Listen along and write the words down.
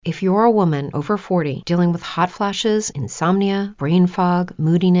If you're a woman over 40 dealing with hot flashes, insomnia, brain fog,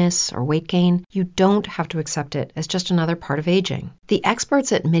 moodiness, or weight gain, you don't have to accept it as just another part of aging. The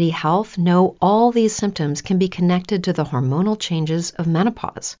experts at MIDI Health know all these symptoms can be connected to the hormonal changes of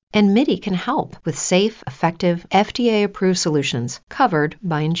menopause. And MIDI can help with safe, effective, FDA-approved solutions covered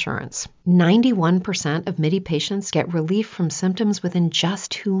by insurance. 91% of MIDI patients get relief from symptoms within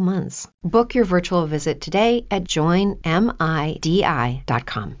just 2 months. Book your virtual visit today at joinmidi.com.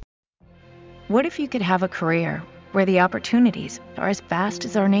 What if you could have a career where the opportunities are as vast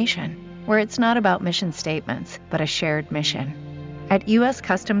as our nation, where it's not about mission statements, but a shared mission? At U.S.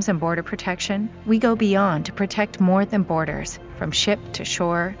 Customs and Border Protection, we go beyond to protect more than borders, from ship to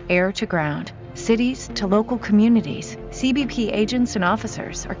shore, air to ground, cities to local communities. CBP agents and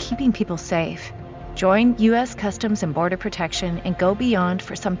officers are keeping people safe. Join U.S. Customs and Border Protection and go beyond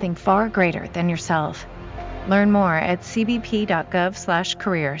for something far greater than yourself. Learn more at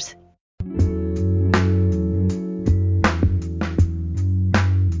cbp.gov/careers.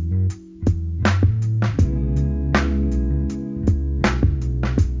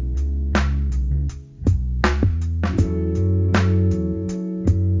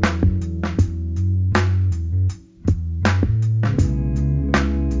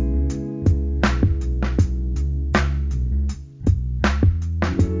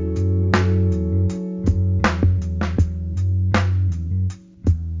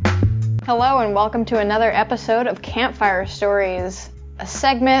 Hello and welcome to another episode of Campfire Stories, a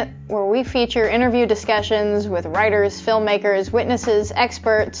segment where we feature interview discussions with writers, filmmakers, witnesses,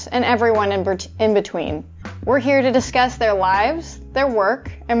 experts, and everyone in between. We're here to discuss their lives, their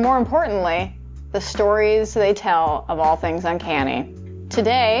work, and more importantly, the stories they tell of all things uncanny.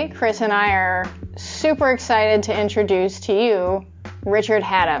 Today, Chris and I are super excited to introduce to you Richard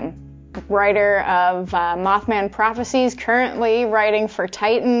Hatem, writer of Mothman Prophecies, currently writing for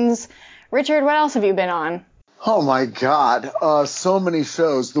Titans. Richard, what else have you been on? Oh my God, so many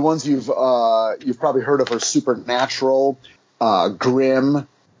shows. The ones you've probably heard of are Supernatural, Grimm,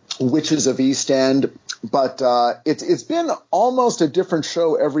 Witches of East End. But it's been almost a different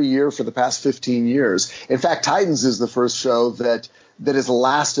show every year for the past 15 years. In fact, Titans is the first show that has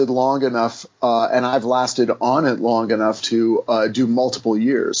lasted long enough, and I've lasted on it long enough to do multiple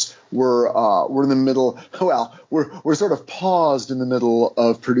years. We're in the middle. Well, we're sort of paused in the middle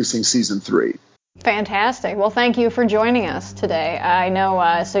of producing season 3. Fantastic. Well, thank you for joining us today. I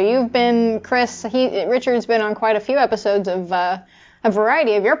know. So you've been, Chris. Richard's been on quite a few episodes of a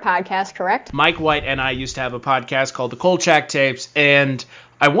variety of your podcasts, correct? Mike White and I used to have a podcast called the Kolchak Tapes, and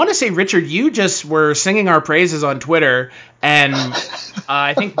I want to say, Richard, you just were singing our praises on Twitter, and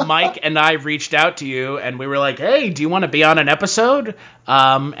I think Mike and I reached out to you, and we were like, hey, do you want to be on an episode?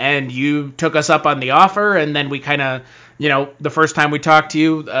 And you took us up on the offer, and then we kind of, the first time we talked to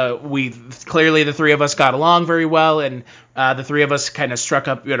you, the three of us got along very well, and the three of us kind of struck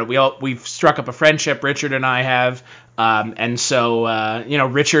up, we've struck up a friendship, Richard and I have. And so,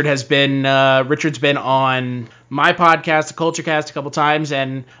 Richard's been on my podcast, the CultureCast, a couple times,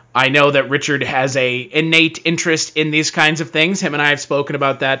 and I know that Richard has a innate interest in these kinds of things. Him and I have spoken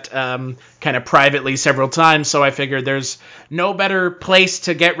about that kind of privately several times, so I figured there's no better place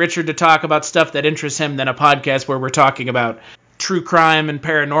to get Richard to talk about stuff that interests him than a podcast where we're talking about true crime and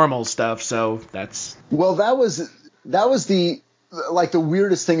paranormal stuff. So that's... Well, that was the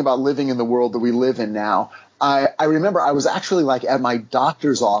weirdest thing about living in the world that we live in now. I remember I was actually at my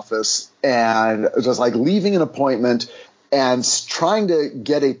doctor's office and just leaving an appointment and trying to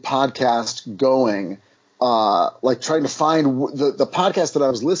get a podcast going, trying to find the podcast that I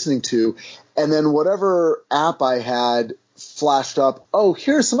was listening to, and then whatever app I had flashed up, oh,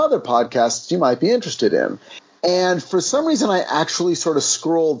 here's some other podcasts you might be interested in. And for some reason I actually sort of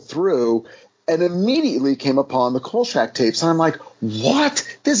scrolled through and immediately came upon the Kolchak Tapes. And I'm like,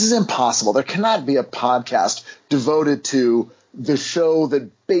 what? This is impossible. There cannot be a podcast devoted to the show that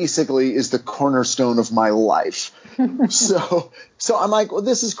basically is the cornerstone of my life. So I'm like, well,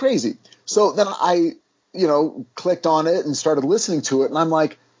 this is crazy. So then I, clicked on it and started listening to it. And I'm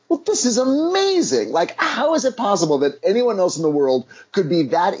like, well, this is amazing. How is it possible that anyone else in the world could be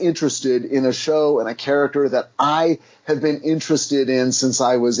that interested in a show and a character that I have been interested in since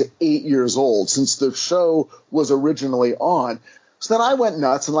I was 8 years old, since the show was originally on? So then I went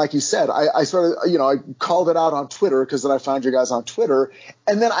nuts, and like you said, I started, I called it out on Twitter because then I found you guys on Twitter,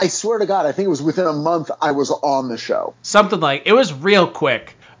 and then I swear to God, I think it was within a month I was on the show. Something like, it was real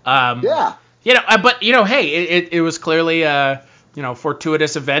quick. Yeah. But hey, it was clearly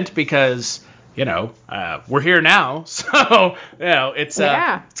fortuitous event because we're here now. So,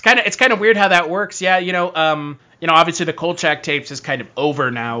 it's kind of weird how that works. Yeah. Obviously the Kolchak tapes is kind of over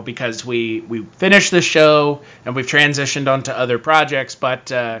now because we finished the show and we've transitioned onto other projects. But,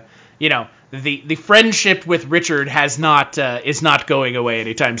 the friendship with Richard is not going away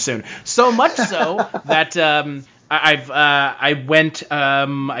anytime soon. So much so that, I went,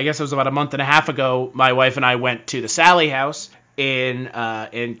 I guess it was about a month and a half ago, my wife and I went to the Sally House in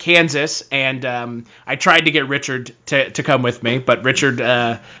Kansas, and I tried to get Richard to come with me, but Richard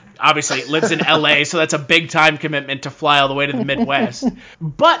obviously lives in LA, so that's a big time commitment to fly all the way to the Midwest.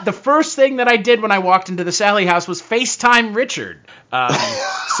 But the first thing that I did when I walked into the Sally House was FaceTime Richard.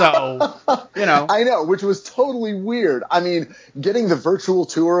 I know, which was totally weird. I mean, getting the virtual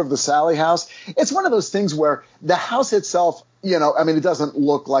tour of the Sally House, it's one of those things where the house itself, it doesn't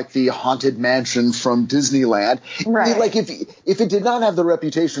look like the haunted mansion from Disneyland. Right. Like if it did not have the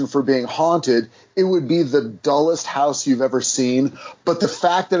reputation for being haunted, it would be the dullest house you've ever seen. But the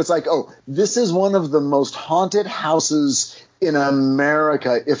fact that it's like, oh, this is one of the most haunted houses in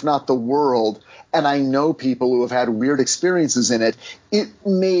America, if not the world, and I know people who have had weird experiences in it, it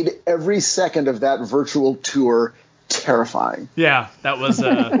made every second of that virtual tour terrifying. Yeah, that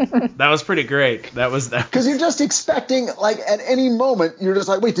was pretty great. That was that. Because you're just expecting, like, at any moment, you're just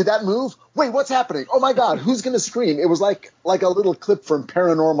like, wait, did that move? Wait, what's happening? Oh my God, who's going to scream? It was like a little clip from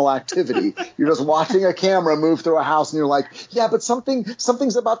Paranormal Activity. You're just watching a camera move through a house, and you're like, yeah, but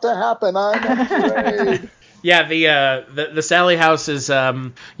something's about to happen. I'm afraid. Yeah, the Sally House is,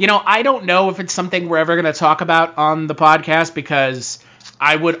 I don't know if it's something we're ever going to talk about on the podcast, because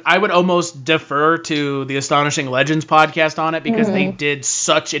I would almost defer to the Astonishing Legends podcast on it, because they did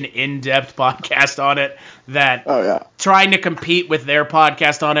such an in-depth podcast on it that trying to compete with their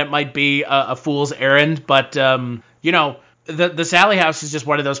podcast on it might be a fool's errand. But, the Sally House is just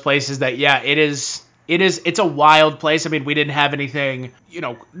one of those places that, it's a wild place. I mean, we didn't have anything,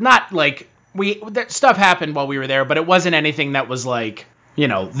 not like... stuff happened while we were there, but it wasn't anything that was like, the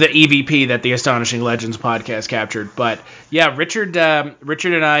EVP that the Astonishing Legends podcast captured. But yeah, Richard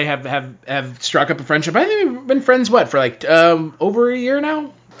and I have struck up a friendship. I think we've been friends for like over a year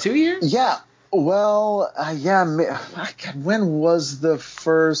now, 2 years. Yeah. Well, when was the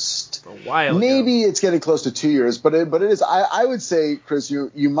first? A while Maybe ago. It's getting close to 2 years, but it is. I would say, Chris,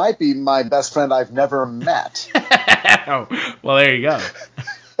 you might be my best friend I've never met. Oh, well, there you go.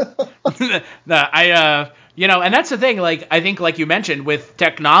 And that's the thing. Like, I think, like you mentioned, with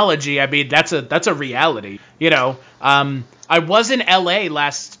technology, I mean, that's a reality. I was in LA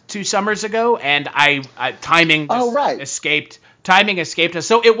last 2 summers ago, and timing escaped us.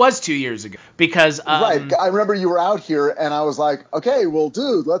 So it was 2 years ago, because right. I remember you were out here, and I was like, okay, well,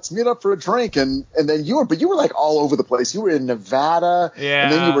 dude, let's meet up for a drink, and then you were like all over the place. You were in Nevada,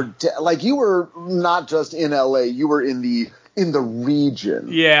 and then you were not just in LA, you were in the region.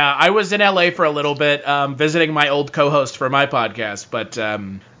 Yeah, I was in LA for a little bit, visiting my old co-host for my podcast, but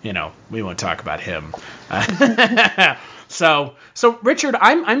we won't talk about him. So Richard,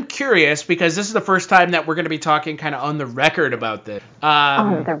 I'm curious, because this is the first time that we're going to be talking kind of on the record about this.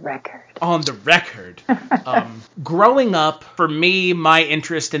 On the record. Growing up, for me, my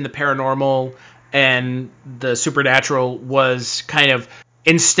interest in the paranormal and the supernatural was kind of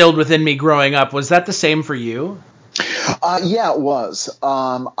instilled within me growing up. Was that the same for you? Yeah, it was.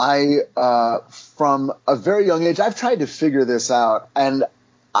 From a very young age, I've tried to figure this out, and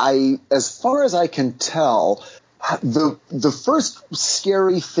as far as I can tell, the first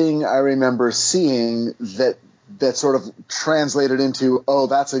scary thing I remember seeing that sort of translated into, oh,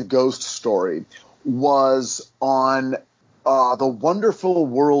 that's a ghost story, was on The Wonderful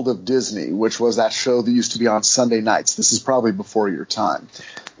World of Disney, which was that show that used to be on Sunday nights. This is probably before your time.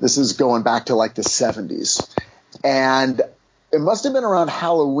 This is going back to like the 70s. And it must have been around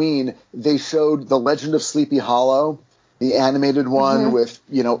Halloween, they showed The Legend of Sleepy Hollow, the animated one with,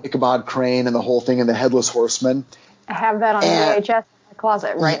 Ichabod Crane and the whole thing, and the Headless Horseman. I have that on VHS in my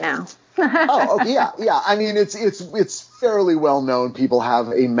closet right now. Yeah. I mean, it's fairly well known. People have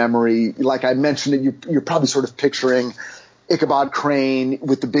a memory. Like I mentioned it, you're probably sort of picturing Ichabod Crane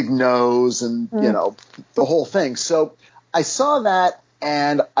with the big nose and, the whole thing. So I saw that.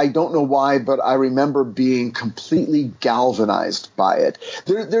 And I don't know why, but I remember being completely galvanized by it.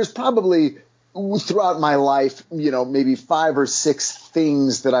 There's probably throughout my life, maybe 5 or 6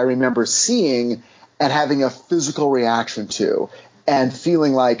 things that I remember seeing and having a physical reaction to and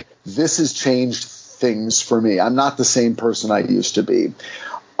feeling like this has changed things for me. I'm not the same person I used to be.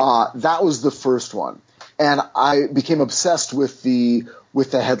 That was the first one. And I became obsessed with the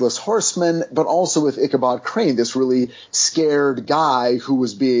Headless Horseman, but also with Ichabod Crane, this really scared guy who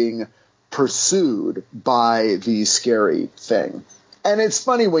was being pursued by the scary thing. And it's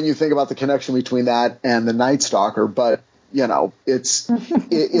funny when you think about the connection between that and the Night Stalker, but it's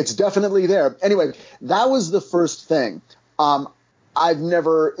it's definitely there. Anyway, that was the first thing. So I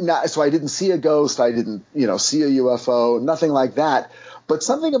didn't see a ghost, I didn't see a UFO, nothing like that. But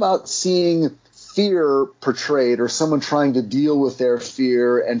something about seeing fear portrayed, or someone trying to deal with their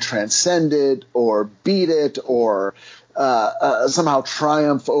fear and transcend it or beat it or somehow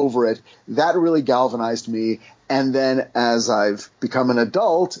triumph over it, that really galvanized me. And then as I've become an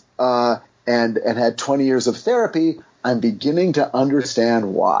adult and had 20 years of therapy, I'm beginning to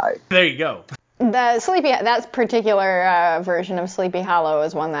understand why. There you go. That particular version of Sleepy Hollow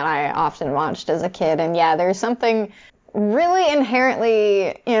is one that I often watched as a kid. And yeah, there's something really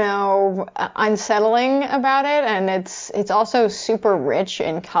inherently, unsettling about it. And it's also super rich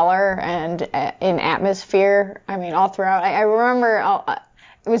in color and in atmosphere. I mean, all throughout. I remember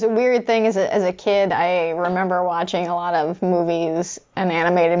it was a weird thing as a kid. I remember watching a lot of movies, and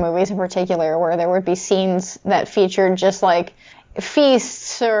animated movies in particular, where there would be scenes that featured just like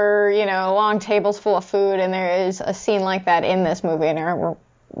feasts or, long tables full of food. And there is a scene like that in this movie. And I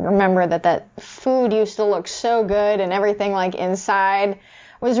remember that food used to look so good, and everything like inside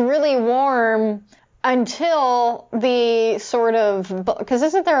was really warm until the sort of, because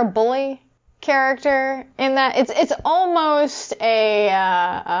isn't there a bully character in that? It's almost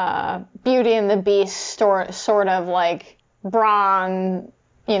a Beauty and the Beast sort of like Brawn,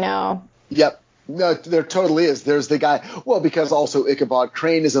 Yep. No, there totally is. There's the guy, because also Ichabod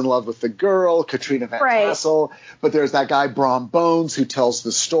Crane is in love with the girl, Katrina Van Tassel, but there's that guy, Brom Bones, who tells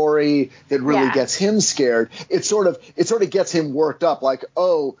the story that really gets him scared. It sort of gets him worked up, like,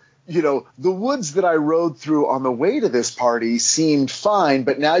 the woods that I rode through on the way to this party seemed fine,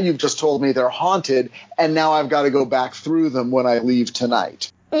 but now you've just told me they're haunted, and now I've got to go back through them when I leave tonight.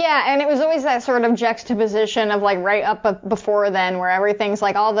 Yeah, and it was always that sort of juxtaposition of like right up before then, where everything's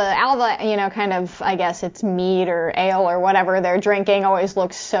like all the kind of, I guess it's mead or ale or whatever they're drinking always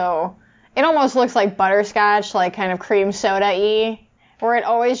looks it almost looks like butterscotch, like kind of cream soda-y, where it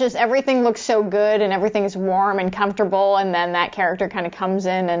always just, everything looks so good and everything's warm and comfortable, and then that character kind of comes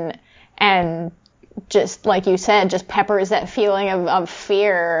in and just, like you said, just peppers that feeling of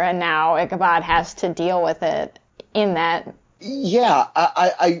fear, and now Ichabod has to deal with it in that. Yeah,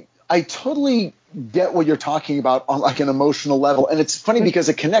 I totally get what you're talking about on like an emotional level. And it's funny because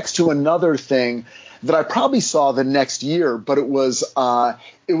it connects to another thing that I probably saw the next year, but it was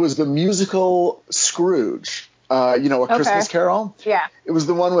the musical Scrooge, Christmas Carol. Yeah. It was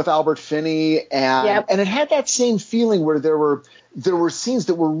the one with Albert Finney, and it had that same feeling where there were scenes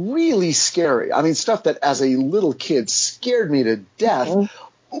that were really scary. I mean, stuff that as a little kid scared me to death,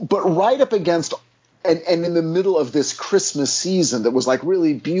 but right up against and in the middle of this Christmas season that was like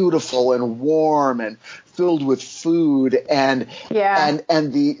really beautiful and warm and filled with food and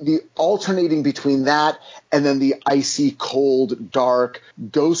the alternating between that and then the icy, cold, dark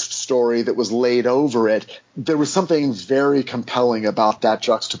ghost story that was laid over it, there was something very compelling about that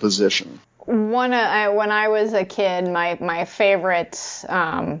juxtaposition. When I was a kid, my favorite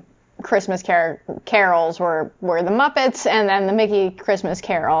Christmas carols were the Muppets and then the Mickey Christmas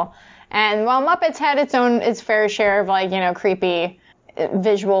Carol. And while Muppets had its fair share of creepy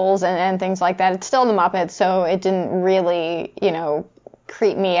visuals and things like that, it's still the Muppets, so it didn't really,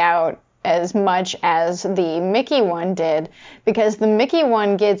 creep me out as much as the Mickey one did, because the Mickey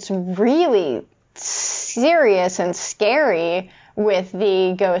one gets really serious and scary with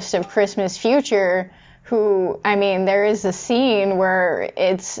the ghost of Christmas Future, who, I mean, there is a scene where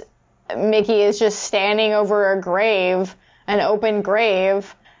Mickey is just standing over a grave, an open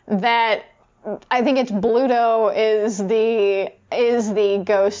grave, that I think it's Bluto is the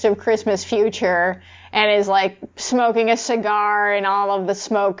ghost of Christmas Future, and is like smoking a cigar, and all of the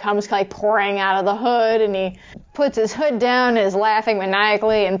smoke comes like pouring out of the hood, and he puts his hood down and is laughing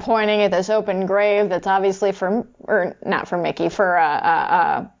maniacally and pointing at this open grave that's obviously not for Mickey,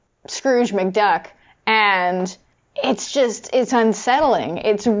 for Scrooge McDuck. And it's unsettling.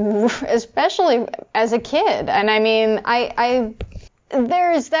 It's especially as a kid. And I mean,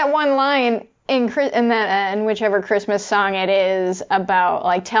 there's that one line in whichever Christmas song it is about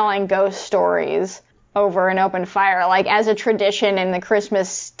like telling ghost stories over an open fire, like as a tradition in the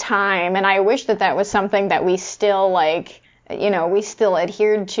Christmas time. And I wish that was something that we still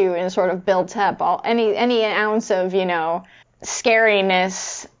adhered to and sort of built up. Any ounce of,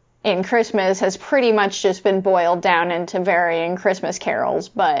 scariness in Christmas has pretty much just been boiled down into varying Christmas carols.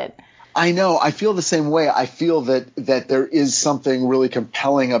 But I know. I feel the same way. I feel that there is something really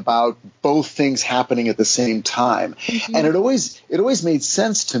compelling about both things happening at the same time. Mm-hmm. And it always made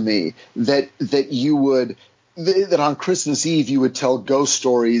sense to me that on Christmas Eve you would tell ghost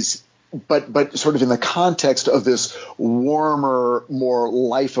stories, but sort of in the context of this warmer, more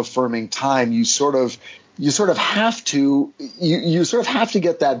life-affirming time. You sort of have to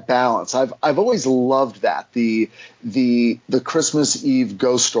get that balance. I've always loved that, the Christmas Eve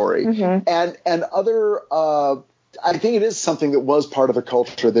ghost story. Mm-hmm. and other I think it is something that was part of the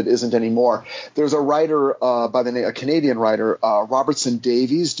culture that isn't anymore. There's a writer a Canadian writer, Robertson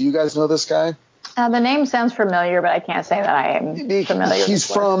Davies. Do you guys know this guy? The name sounds familiar, but I can't say that I am familiar. He's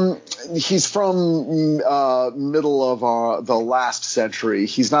from middle of the last century.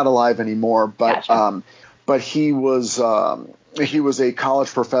 He's not alive anymore, but gotcha. But he was a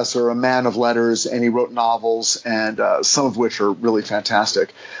college professor, a man of letters, and he wrote novels, and some of which are really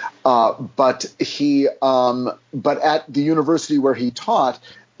fantastic. But at the university where he taught,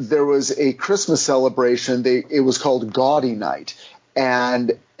 there was a Christmas celebration. It was called Gaudy Night,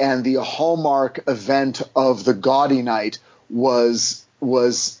 and the hallmark event of the Gaudy Night was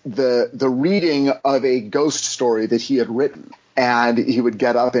the reading of a ghost story that he had written. And he would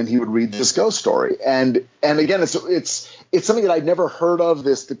get up and he would read this ghost story. And again, it's something that I'd never heard of,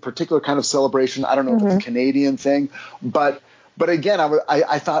 the particular kind of celebration. I don't know if it's a Canadian thing, but again,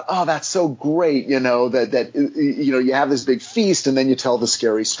 I thought, oh, that's so great, that you have this big feast and then you tell the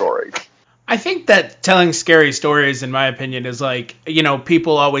scary story. I think that telling scary stories, in my opinion, is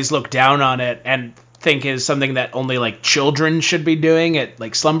people always look down on it and think is something that only children should be doing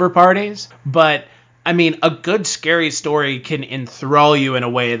at slumber parties. But I mean, a good scary story can enthrall you in a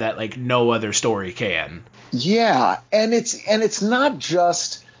way that no other story can. Yeah, and it's not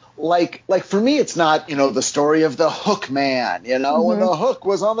just for me, it's not the story of the Hook Man, when the hook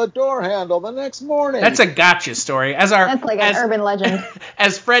was on the door handle the next morning. That's a gotcha story. That's an urban legend.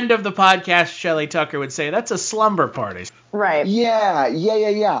 As friend of the podcast, Shelley Tucker would say, that's a slumber party. Right.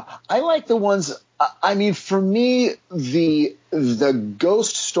 Yeah. I like the ones. I mean, for me, the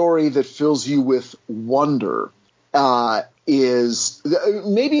ghost story that fills you with wonder is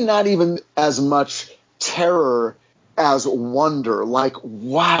maybe not even as much terror as wonder.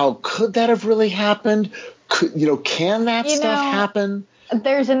 Wow, could that have really happened? Can that stuff happen?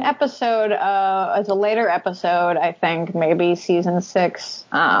 There's an episode, it's a later episode, I think, maybe season 6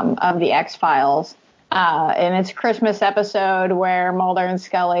 of The X-Files. And it's a Christmas episode where Mulder and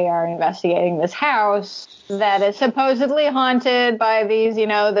Scully are investigating this house that is supposedly haunted by these,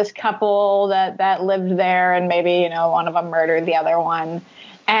 this couple that lived there, and maybe, one of them murdered the other one.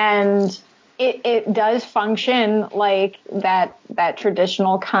 And it does function like that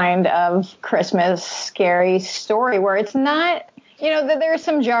traditional kind of Christmas scary story where it's not, there's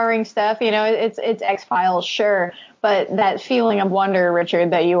some jarring stuff, it's X-Files, sure. But that feeling of wonder,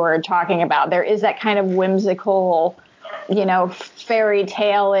 Richard, that you were talking about, there is that kind of whimsical, fairy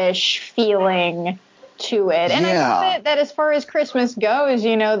tale-ish feeling to it. And I think that as far as Christmas goes,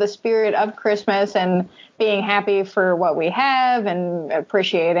 the spirit of Christmas and being happy for what we have and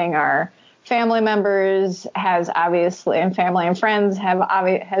appreciating our family members has obviously, and family and friends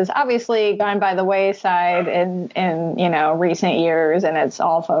has obviously gone by the wayside in recent years, and it's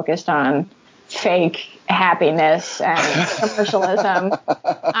all focused on fake happiness and commercialism.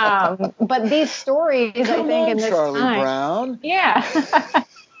 But these stories, I think, in this Charlie time, Brown. Yeah.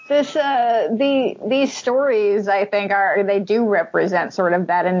 These stories, I think, they do represent sort of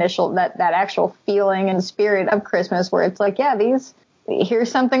that initial, that actual feeling and spirit of Christmas, where it's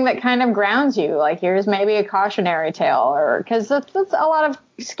here's something that kind of grounds you. Here's maybe a cautionary tale, or because that's a lot of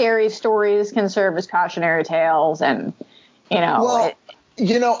scary stories can serve as cautionary tales, and Well,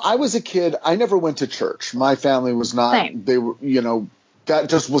 I was a kid. I never went to church. My family was not. Same. They were, that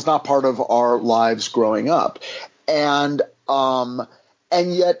just was not part of our lives growing up, and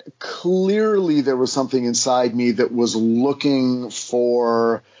yet clearly there was something inside me that was looking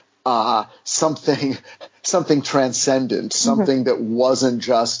for something transcendent, something that wasn't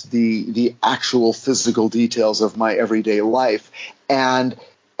just the actual physical details of my everyday life. And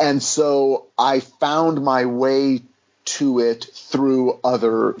so I found my way to it through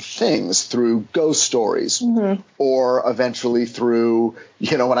other things, through ghost stories, or eventually through,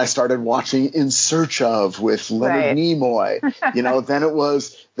 when I started watching In Search Of with Leonard Nimoy, then it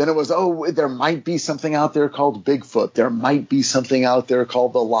was, oh, there might be something out there called Bigfoot. There might be something out there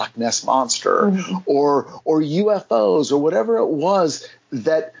called the Loch Ness Monster, or UFOs, or whatever it was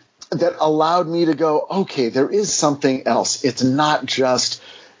that allowed me to go, okay, there is something else. It's not just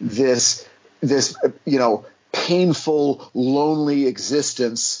this painful, lonely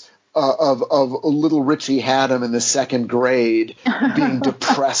existence of little Richie Haddam in the second grade being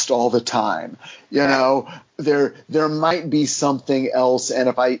depressed all the time. You know, there might be something else, and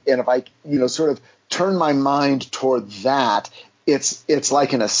if I sort of turn my mind toward that, it's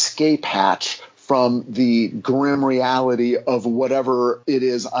like an escape hatch from the grim reality of whatever it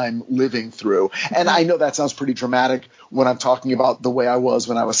is I'm living through. And I know that sounds pretty dramatic when I'm talking about the way I was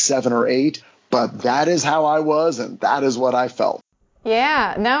when I was 7 or 8, but that is how I was, and that is what I felt.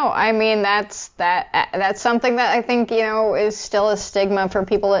 Yeah, no, I mean, that's something that I think, is still a stigma for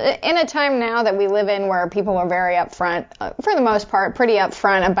people in a time now that we live in where people are very upfront, for the most part, pretty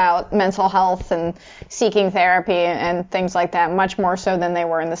upfront about mental health and seeking therapy and things like that, much more so than they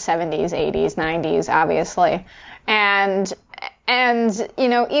were in the 70s, 80s, 90s, obviously. And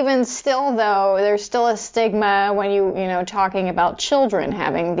even still, though, there's still a stigma when talking about children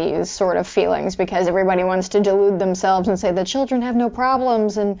having these sort of feelings, because everybody wants to delude themselves and say that children have no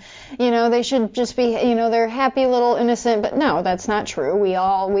problems and, they should just be, they're happy little innocent. But no, that's not true. We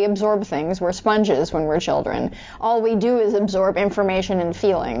absorb things. We're sponges when we're children. All we do is absorb information and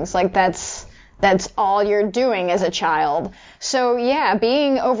feelings. Like that's all you're doing as a child. So yeah,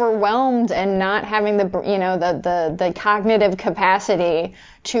 being overwhelmed and not having the cognitive capacity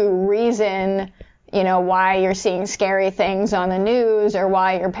to reason, why you're seeing scary things on the news, or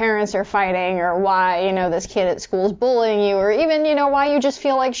why your parents are fighting, or why, this kid at school's bullying you, or even, why you just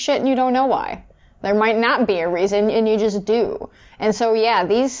feel like shit and you don't know why. There might not be a reason and you just do. And so yeah,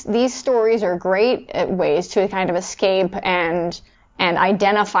 these stories are great ways to kind of escape and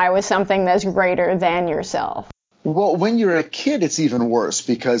identify with something that's greater than yourself. Well, when you're a kid, it's even worse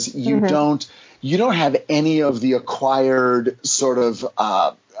because you don't have any of the acquired sort of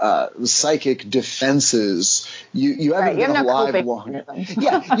psychic defenses. You haven't been alive long.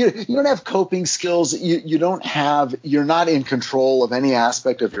 Yeah, you don't have coping skills. You're not in control of any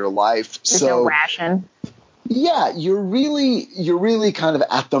aspect of your life. There's no ration. Yeah, you're really kind of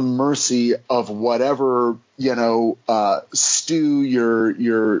at the mercy of whatever, stew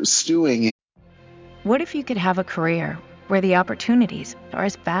you're stewing in. What if you could have a career where the opportunities are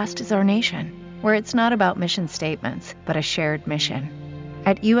as vast as our nation, where it's not about mission statements, but a shared mission?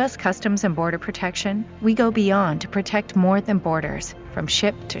 At U.S. Customs and Border Protection, we go beyond to protect more than borders, from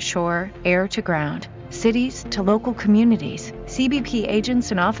ship to shore, air to ground, cities to local communities. CBP agents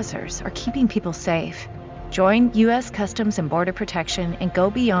and officers are keeping people safe. Join U.S. Customs and Border Protection and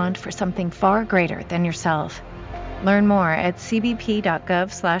go beyond for something far greater than yourself. Learn more at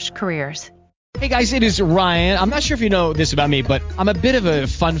cbp.gov/careers. Hey guys, it is Ryan. I'm not sure if you know this about me, but I'm a bit of a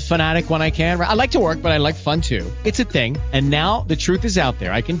fun fanatic when I can. I like to work, but I like fun too. It's a thing. And now the truth is out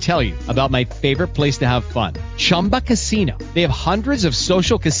there. I can tell you about my favorite place to have fun. Chumba Casino. They have hundreds of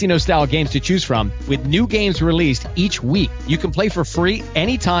social casino style games to choose from with new games released each week. You can play for free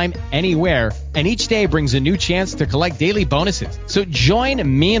anytime, anywhere. And each day brings a new chance to collect daily bonuses. So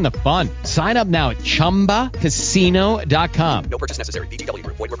join me in the fun. Sign up now at ChumbaCasino.com. No purchase necessary. VGW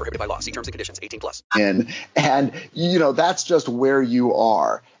Group. Void where prohibited by law. See terms and conditions. 18+. And that's just where you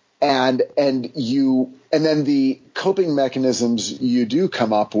are. And then the coping mechanisms you do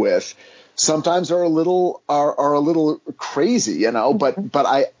come up with sometimes are a little crazy, but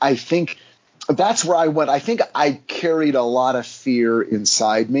I think that's where I went. I think I carried a lot of fear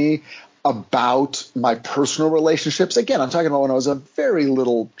inside me about my personal relationships. Again, I'm talking about when I was a very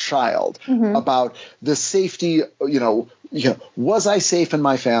little child, about the safety, was I safe in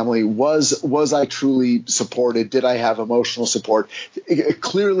my family? Was I truly supported? Did I have emotional support?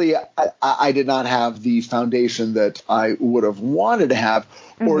 Clearly, I did not have the foundation that I would have wanted to have,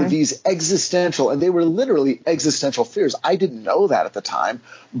 or these existential, and they were literally existential fears. I didn't know that at the time,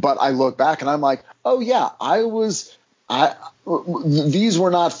 but I look back and I'm like, oh yeah, these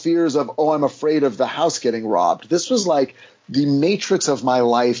were not fears of, I'm afraid of the house getting robbed. This was like the matrix of my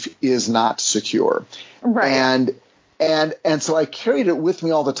life is not secure. Right. And so I carried it with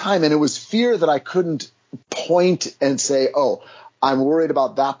me all the time. And it was fear that I couldn't point and say, I'm worried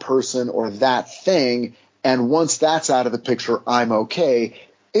about that person or that thing. And once that's out of the picture, I'm okay.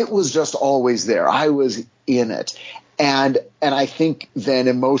 It was just always there. I was in it. And I think then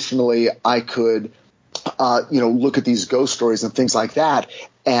emotionally I could look at these ghost stories and things like that,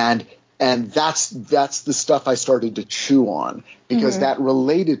 and that's the stuff I started to chew on because that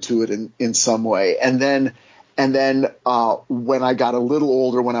related to it in some way. And then when I got a little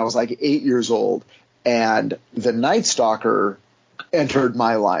older, when I was like 8 years old, and The Night Stalker entered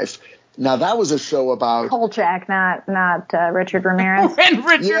my life. Now that was a show about Kolchak, not Richard Ramirez. When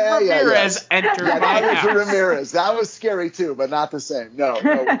Richard Ramirez entered my house. Richard Ramirez. That was scary too, but not the same. No.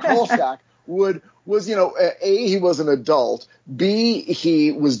 Kolchak would was, A, he was an adult. B,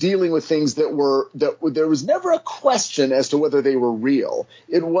 he was dealing with things that there was never a question as to whether they were real.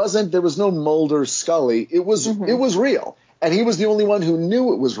 There was no Mulder Scully. It was real. And he was the only one who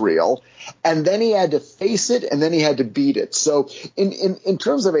knew it was real. And then he had to face it, and then he had to beat it. So in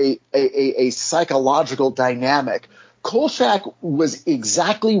terms of a psychological dynamic, Kolchak was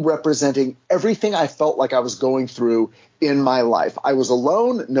exactly representing everything I felt like I was going through in my life. I was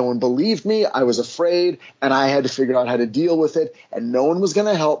alone. No one believed me. I was afraid, and I had to figure out how to deal with it, and no one was going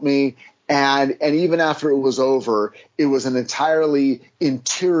to help me. And even after it was over, it was an entirely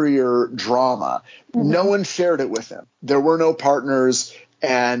interior drama. No one shared it with him. There were no partners,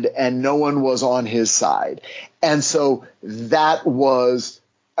 and no one was on his side. And so that was,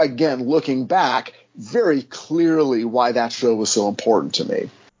 again, looking back, very clearly why that show was so important to me.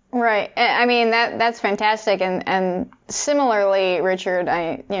 Right. I mean, that's fantastic. And similarly, Richard,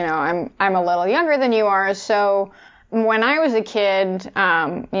 I'm a little younger than you are, so when I was a kid,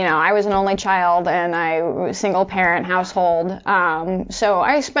 I was an only child and I was a single parent household. So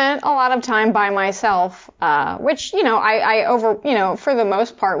I spent a lot of time by myself, which, I for the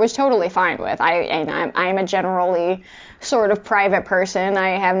most part was totally fine with. I'm a generally sort of private person.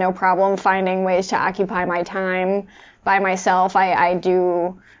 I have no problem finding ways to occupy my time by myself. I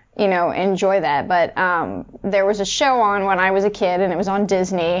do, enjoy that. But there was a show on when I was a kid, and it was on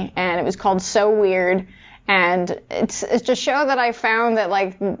Disney, and it was called So Weird. And it's a show that I found that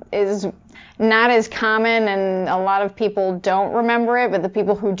is not as common, and a lot of people don't remember it, but the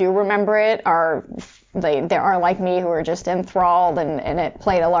people who do remember it are like me, who are just enthralled, and it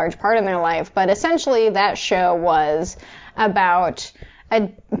played a large part in their life. But essentially that show was about I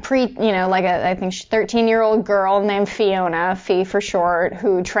think 13-year-old girl named Fiona, Fee for short,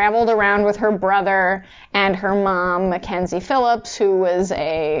 who traveled around with her brother and her mom, Mackenzie Phillips, who was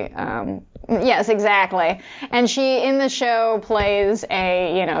yes, exactly. And she, in the show, plays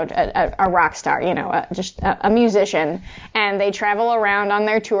a rock star, just a musician. And they travel around on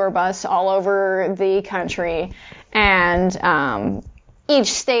their tour bus all over the country. And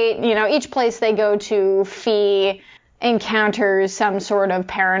each state, each place they go to, Fee encounters some sort of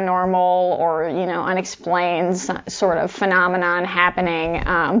paranormal or, unexplained sort of phenomenon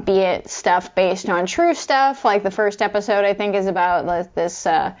happening, be it stuff based on true stuff. Like the first episode, I think, is about this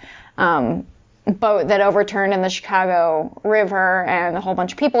boat that overturned in the Chicago River and a whole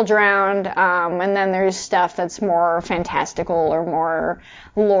bunch of people drowned. And then there's stuff that's more fantastical or more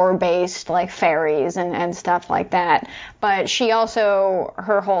lore-based, like fairies and stuff like that. But she also,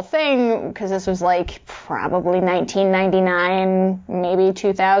 her whole thing, because this was probably 1999, maybe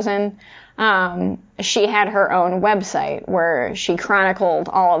 2000, she had her own website where she chronicled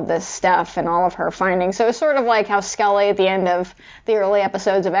all of this stuff and all of her findings. So it's sort of like how Scully at the end of the early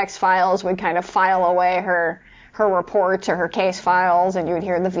episodes of X-Files would kind of file away her reports or her case files, and you would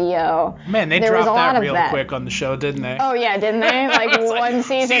hear the VO. Man, they dropped that real quick on the show, didn't they? Oh, yeah, didn't they? One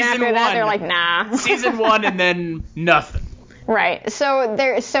season after that, they're like, nah. Season 1 and then nothing. Right. So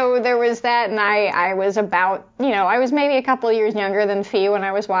there was that, and I was about, I was maybe a couple of years younger than Fee when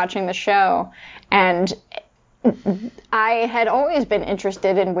I was watching the show, and I had always been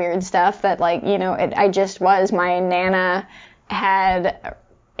interested in weird stuff that, I just was. My Nana had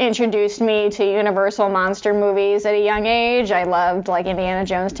introduced me to Universal monster movies at a young age. I loved Indiana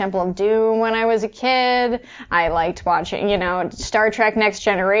Jones Temple of Doom when I was a kid. I liked watching, Star Trek Next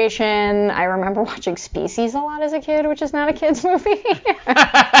Generation. I remember watching Species a lot as a kid, which is not a kid's movie.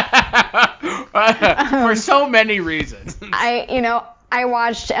 For so many reasons. I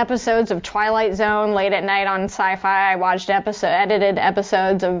watched episodes of Twilight Zone late at night on Sci-Fi. I watched edited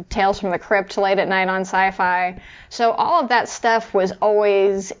episodes of Tales from the Crypt late at night on Sci-Fi. So all of that stuff was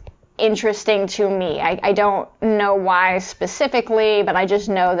always interesting to me. I don't know why specifically, but I just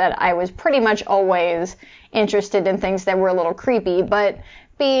know that I was pretty much always interested in things that were a little creepy. But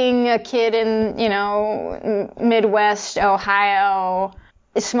being a kid in, Midwest Ohio,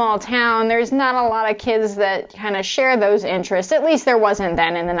 a small town, there's not a lot of kids that kind of share those interests. At least there wasn't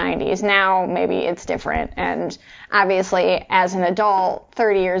then in the 90s. Now maybe it's different. And obviously, as an adult,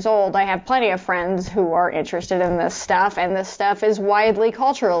 30 years old, I have plenty of friends who are interested in this stuff, and this stuff is widely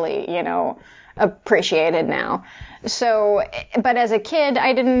culturally, appreciated now. So, but as a kid,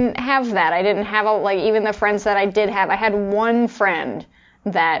 I didn't have that. I didn't have even the friends that I did have. I had one friend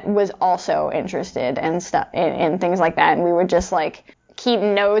that was also interested in stuff, in things like that, and we would just keep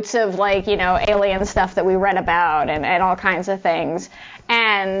notes of alien stuff that we read about and all kinds of things.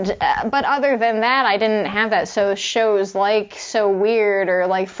 And but other than that, I didn't have that. So shows like So Weird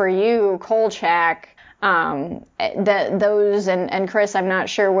or for you, Kolchak, Those and Chris, I'm not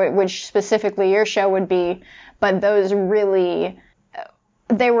sure which specifically your show would be, but those really,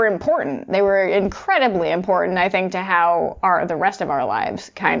 they were important. They were incredibly important, I think, to how the rest of our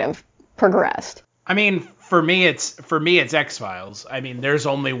lives kind of progressed. I mean, for me, it's X-Files. I mean, there's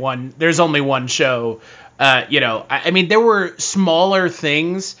only one show. I mean, there were smaller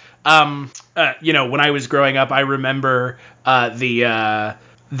things. When I was growing up, I remember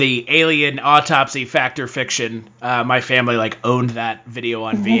the Alien Autopsy Fact or Fiction. My family owned that video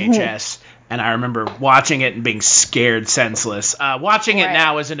on VHS, and I remember watching it and being scared senseless. Watching it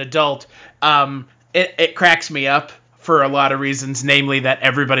now as an adult, it cracks me up for a lot of reasons, namely that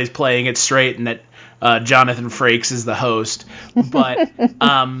everybody's playing it straight and that Jonathan Frakes is the host. But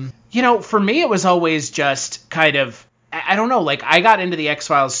for me, it was always just kind of, I don't know, I got into the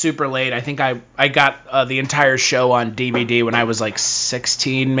X-Files super late. I think I got the entire show on DVD when I was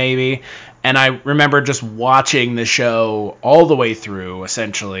 16 maybe, and I remember just watching the show all the way through,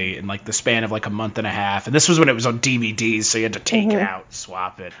 essentially, in the span of a month and a half. And this was when it was on DVDs, so you had to take it out,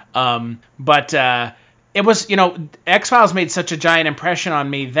 swap it. But it was, X-Files made such a giant impression on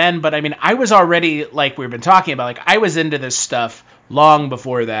me then, but I mean, I was already, we've been talking about, I was into this stuff long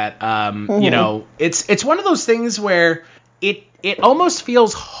before that. It's one of those things where it almost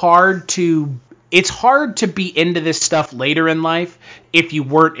feels hard to be into this stuff later in life if you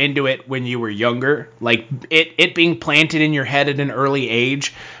weren't into it when you were younger. It being planted in your head at an early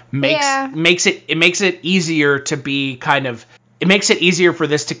age makes it easier to be it makes it easier for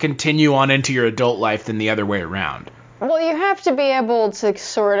this to continue on into your adult life than the other way around. Well, you have to be able to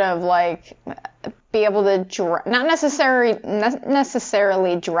sort of be able to not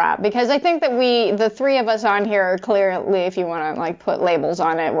necessarily drop, because I think that the three of us on here are clearly, if you want to put labels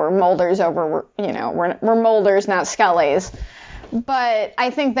on it, we're Mulders we're Mulders, not Scullys. But I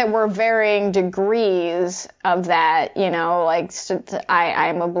think that we're varying degrees of that,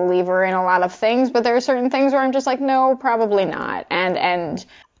 I'm a believer in a lot of things, but there are certain things where I'm just no, probably not. And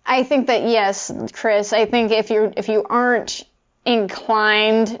I think that, yes, Chris, I think if you aren't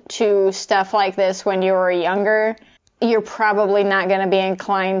inclined to stuff like this when you were younger, you're probably not going to be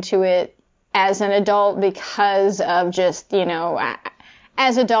inclined to it as an adult, because of just,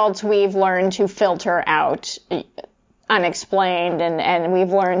 as adults, we've learned to filter out unexplained, and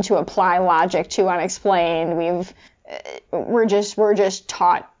we've learned to apply logic to unexplained. We're just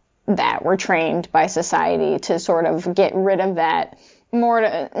taught that. We're trained by society to sort of get rid of that,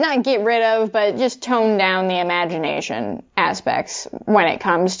 not get rid of, but just tone down the imagination aspects when it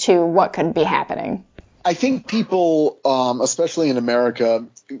comes to what could be happening. I think people, especially in America,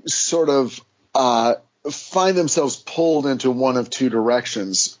 sort of find themselves pulled into one of two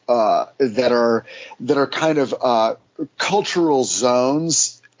directions that are kind of cultural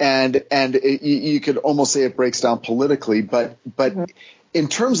zones, and you could almost say it breaks down politically, but in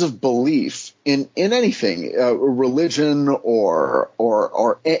terms of belief in anything, religion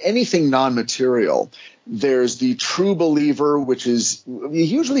or anything non-material, there's the true believer, which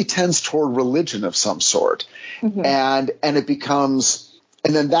usually tends toward religion of some sort, and it becomes.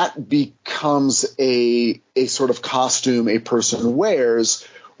 And then that becomes a sort of costume a person wears,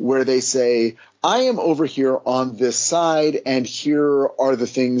 where they say, I am over here on this side, and here are the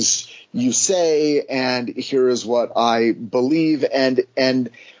things you say, and here is what I believe.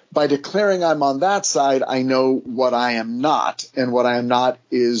 And by declaring I'm on that side, I know what I am not. And what I am not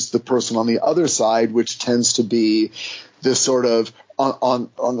is the person on the other side, which tends to be this sort of on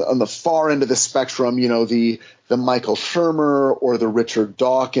the far end of the spectrum, the Michael Shermer or the Richard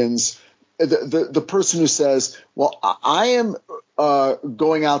Dawkins, the person who says, well, I am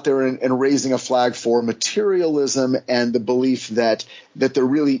going out there and raising a flag for materialism and the belief that there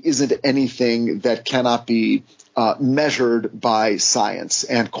really isn't anything that cannot be measured by science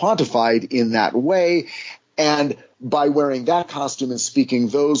and quantified in that way. And by wearing that costume and speaking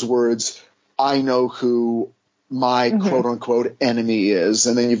those words, I know who my quote unquote enemy is.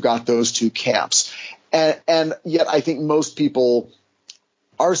 And then you've got those two camps. And yet I think most people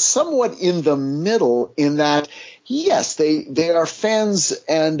are somewhat in the middle in that, yes, they are fans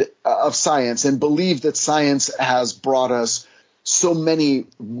of science and believe that science has brought us so many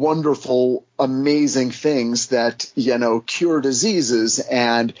wonderful, amazing things that, cure diseases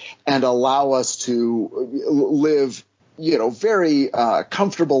and allow us to live, very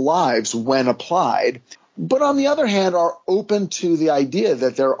comfortable lives when applied. But on the other hand, are open to the idea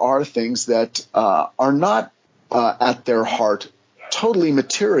that there are things that are not at their heart totally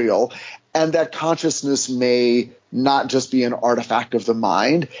material, and that consciousness may not just be an artifact of the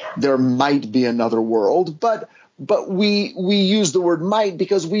mind. There might be another world, but but we use the word might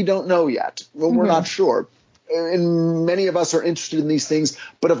because we don't know yet. We're not sure. And many of us are interested in these things,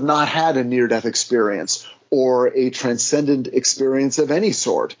 but have not had a near-death experience or a transcendent experience of any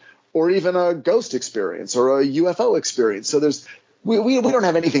sort, or even a ghost experience or a UFO experience. So we don't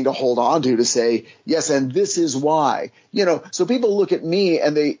have anything to hold on to say, yes, and this is why. So people look at me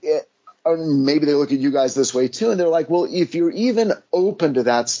and or maybe they look at you guys this way too, and they're like, well, if you're even open to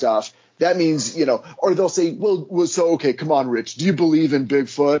that stuff, that means, or they'll say, well, so, okay, come on, Rich, do you believe in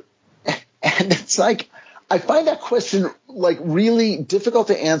Bigfoot? And it's like, I find that question like really difficult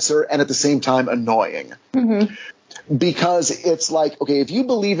to answer and at the same time annoying. Because it's like, okay, if you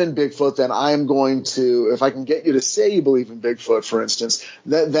believe in Bigfoot, then I'm going to, if I can get you to say you believe in Bigfoot, for instance,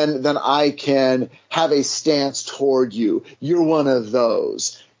 then I can have a stance toward you. You're one of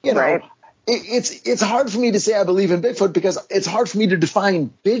those. Right. It's hard for me to say I believe in Bigfoot because it's hard for me to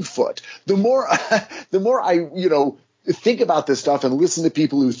define Bigfoot. The more I think about this stuff and listen to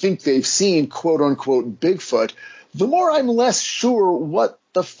people who think they've seen quote unquote Bigfoot, the more I'm less sure what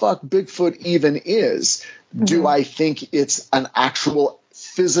the fuck Bigfoot even is. Do I think it's an actual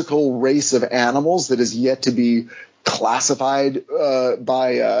physical race of animals that is yet to be classified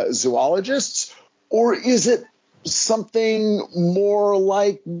by zoologists, or is it something more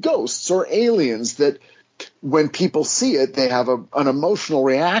like ghosts or aliens that when people see it, they have an emotional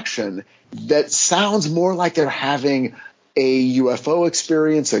reaction that sounds more like they're having a UFO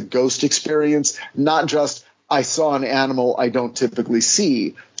experience, a ghost experience, not just I saw an animal I don't typically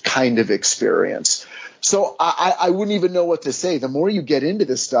see kind of experience. So I wouldn't even know what to say. The more you get into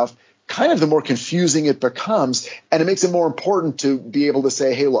this stuff, kind of the more confusing it becomes, and it makes it more important to be able to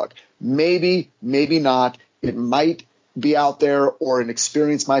say, hey, look, maybe not. It might be out there or an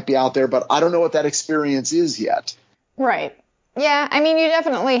experience might be out there, but I don't know what that experience is yet. Right. Yeah, I mean, you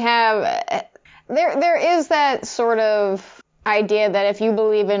definitely have there is that sort of idea that if you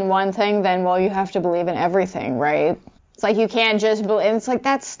believe in one thing, then, well, you have to believe in everything, right? It's like you can't just believe. And it's like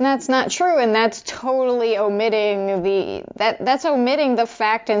that's not true, and that's totally omitting that's omitting the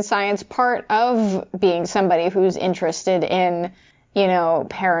fact and science part of being somebody who's interested in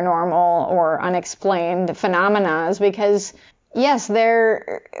paranormal or unexplained phenomena, because yes,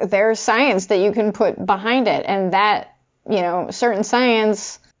 there's science that you can put behind it, and that certain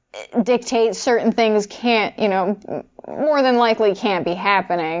science dictates certain things can't more than likely can't be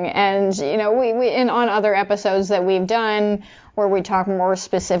happening. And we on other episodes that we've done where we talk more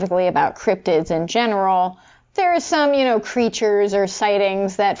specifically about cryptids in general, there are some creatures or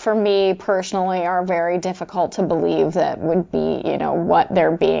sightings that for me personally are very difficult to believe that would be what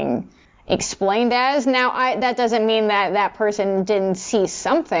they're being explained as. Now that doesn't mean that person didn't see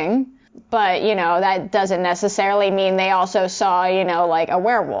something, but that doesn't necessarily mean they also saw like a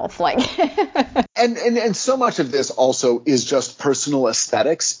werewolf, like. And so much of this also is just personal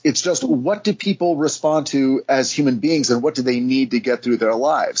aesthetics. It's just what do people respond to as human beings, and what do they need to get through their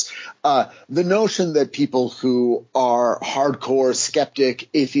lives? The notion that people who are hardcore skeptic,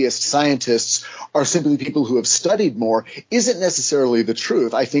 atheist scientists are simply people who have studied more isn't necessarily the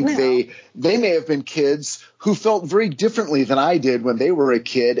truth. I think they may have been kids who felt very differently than I did when they were a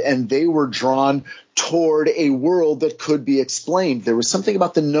kid, and they were drawn toward a world that could be explained. There was something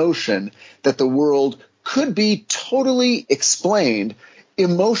about the notion that the world could be totally explained,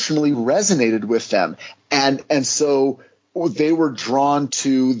 emotionally resonated with them. And so they were drawn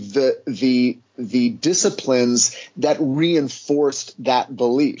to the disciplines that reinforced that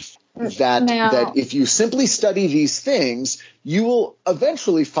belief. That if you simply study these things, you will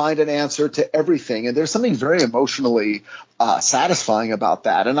eventually find an answer to everything. And there's something very emotionally satisfying about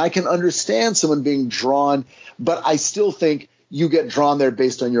that. And I can understand someone being drawn, but I still think you get drawn there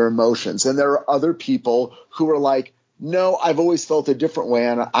based on your emotions. And there are other people who are like, no, I've always felt a different way,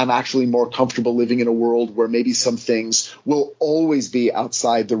 and I'm actually more comfortable living in a world where maybe some things will always be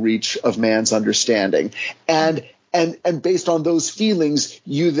outside the reach of man's understanding. And based on those feelings,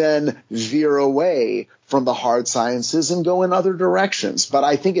 you then veer away from the hard sciences and go in other directions. But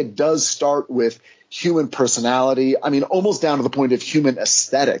I think it does start with human personality. I mean, almost down to the point of human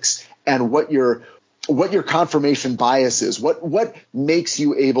aesthetics and what your confirmation bias is, what makes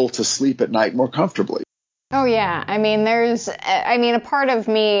you able to sleep at night more comfortably. Oh, yeah. I mean, a part of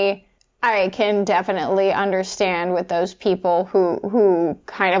me I can definitely understand with those people who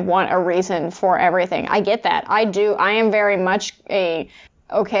kind of want a reason for everything. I get that. I do. I am very much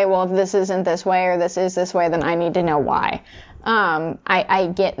okay, well, if this isn't this way or this is this way, then I need to know why.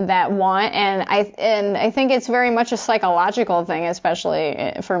 I get that want, and I think it's very much a psychological thing,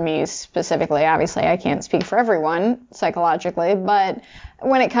 especially for me specifically. Obviously, I can't speak for everyone psychologically, but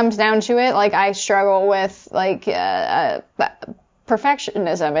when it comes down to it, like, I struggle with like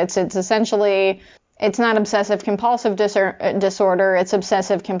perfectionism. It's essentially, it's not obsessive compulsive disorder. It's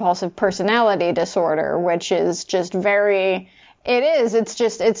obsessive compulsive personality disorder, which is just very. It is. It's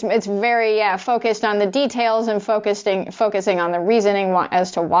just. It's very focused on the details and focusing on the reasoning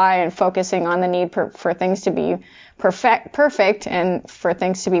as to why, and focusing on the need for things to be perfect, and for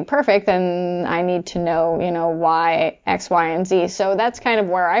things to be perfect, then I need to know, why X, Y, and Z. So that's kind of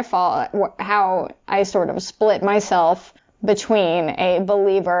where I fall. How I sort of split myself between a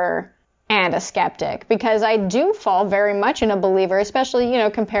believer and a skeptic, because I do fall very much in a believer, especially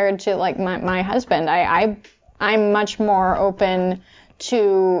compared to like my husband. I'm much more open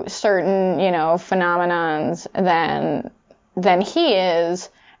to certain, phenomenons than he is.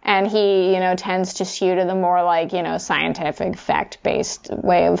 And he, tends to skew to the more like, scientific, fact-based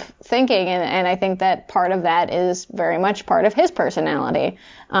way of thinking. And I think that part of that is very much part of his personality,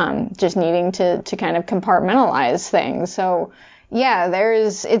 just needing to kind of compartmentalize things. So, yeah,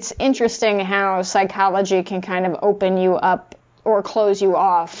 it's interesting how psychology can kind of open you up or close you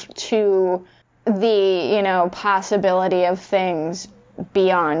off to the, possibility of things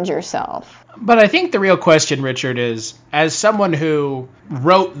beyond yourself. But I think the real question, Richard, is, as someone who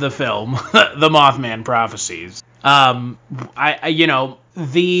wrote the film, The Mothman Prophecies, the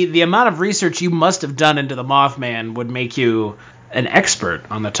amount of research you must have done into the Mothman would make you an expert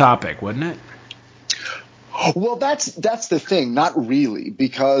on the topic, wouldn't it? Well, that's the thing, not really,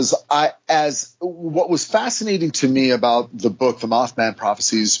 because what was fascinating to me about the book, The Mothman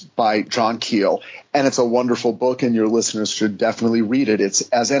Prophecies by John Keel, and it's a wonderful book, and your listeners should definitely read it. It's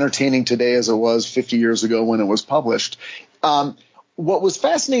as entertaining today as it was 50 years ago when it was published. What was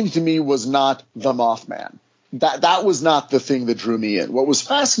fascinating to me was not the Mothman. That was not the thing that drew me in. What was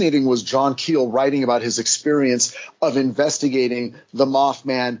fascinating was John Keel writing about his experience of investigating the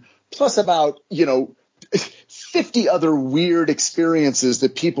Mothman, plus about, 50 other weird experiences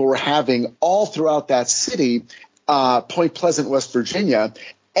that people were having all throughout that city, Point Pleasant, West Virginia,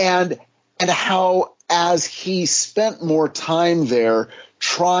 and how, as he spent more time there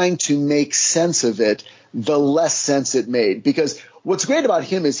trying to make sense of it, the less sense it made. Because what's great about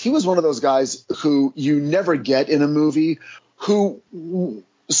him is he was one of those guys who you never get in a movie, who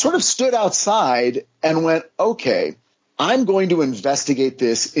sort of stood outside and went, okay, I'm going to investigate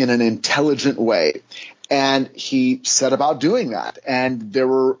this in an intelligent way. And he set about doing that. And there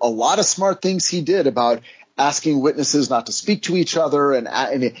were a lot of smart things he did about asking witnesses not to speak to each other,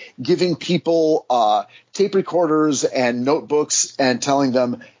 and giving people tape recorders and notebooks and telling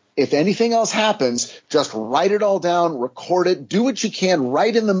them, if anything else happens, just write it all down, record it, do what you can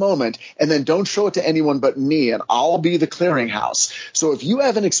right in the moment, and then don't show it to anyone but me, and I'll be the clearinghouse. So if you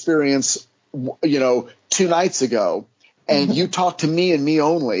have an experience, 2 nights ago, and you talk to me and me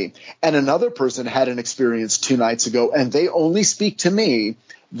only, and another person had an experience 2 nights ago and they only speak to me,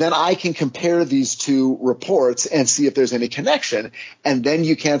 then I can compare these two reports and see if there's any connection. And then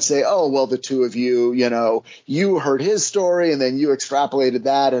you can't say, oh, well, the two of you, you heard his story and then you extrapolated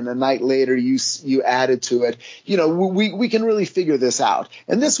that, and a night later you added to it. We can really figure this out.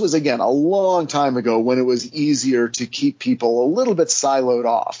 And this was, again, a long time ago when it was easier to keep people a little bit siloed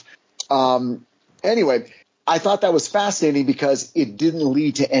off. Anyway, I thought that was fascinating because it didn't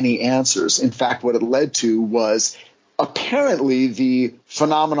lead to any answers. In fact, what it led to was apparently the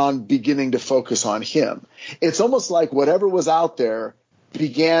phenomenon beginning to focus on him. It's almost like whatever was out there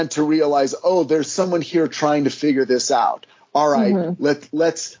began to realize, oh, there's someone here trying to figure this out. All right,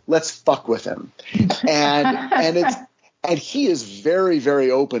 let's fuck with him. And he is very, very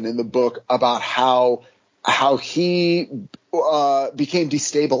open in the book about how he became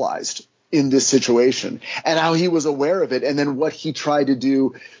destabilized in this situation, and how he was aware of it, and then what he tried to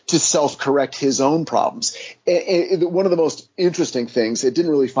do to self-correct his own problems. One of the most interesting things, it didn't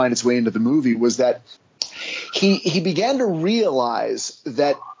really find its way into the movie, was that he began to realize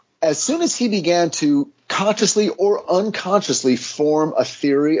that as soon as he began to consciously or unconsciously form a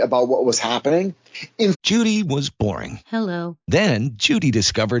theory about what was happening. Judy was boring. Hello. Then Judy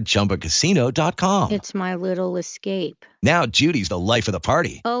discovered ChumbaCasino.com. It's my little escape. Now Judy's the life of the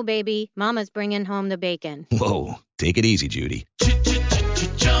party. Oh, baby, mama's bringing home the bacon. Whoa, take it easy, Judy.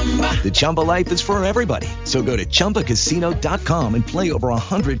 The Chumba life is for everybody. So go to ChumbaCasino.com and play over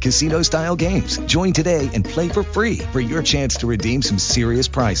 100 casino-style games. Join today and play for free for your chance to redeem some serious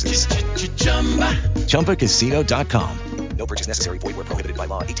prizes. ChumbaCasino.com. No purchase necessary. Void where prohibited by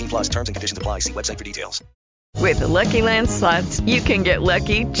law. 18+ terms and conditions apply. See website for details. With the Lucky Land Slots, you can get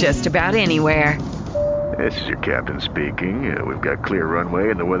lucky just about anywhere. This is your captain speaking. We've got clear runway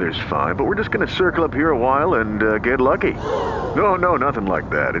and the weather's fine, but we're just going to circle up here a while and get lucky. No, nothing like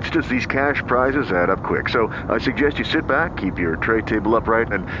that. It's just these cash prizes add up quick. So I suggest you sit back, keep your tray table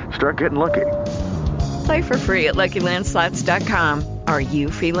upright, and start getting lucky. Play for free at LuckyLandSlots.com. Are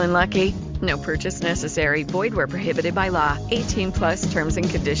you feeling lucky? No purchase necessary. Void where prohibited by law. 18+ terms and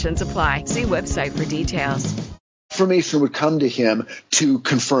conditions apply. See website for details. Information would come to him to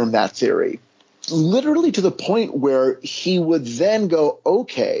confirm that theory, literally to the point where he would then go,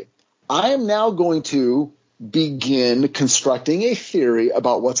 okay, I am now going to begin constructing a theory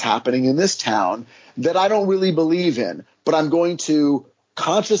about what's happening in this town that I don't really believe in, but I'm going to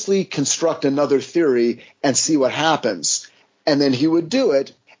consciously construct another theory and see what happens. And then he would do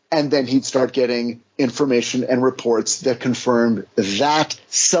it, and then he'd start getting information and reports that confirmed that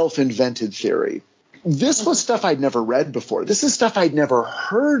self-invented theory. This was stuff I'd never read before. This is stuff I'd never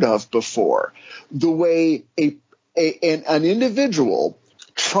heard of before. The way an individual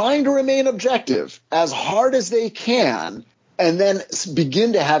trying to remain objective as hard as they can, and then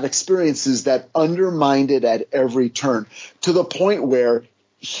begin to have experiences that undermined it at every turn, to the point where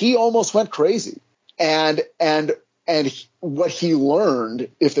he almost went crazy. And what he learned,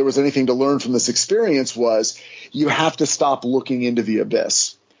 if there was anything to learn from this experience, was you have to stop looking into the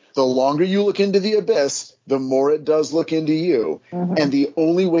abyss. The longer you look into the abyss, the more it does look into you. Mm-hmm. And the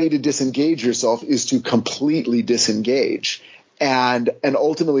only way to disengage yourself is to completely disengage. And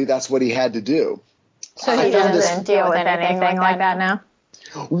ultimately, that's what he had to do. So he doesn't deal with anything like that now?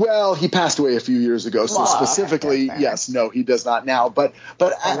 Well, he passed away a few years ago, so specifically, yes, no, he does not now. But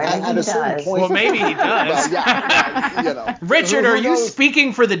at a certain point, well, maybe he does. Well, yeah, Richard, are you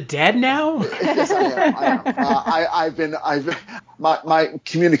speaking for the dead now? Yes, I am. I've been. My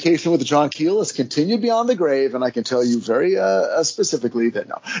communication with John Keel has continued beyond the grave, and I can tell you very specifically that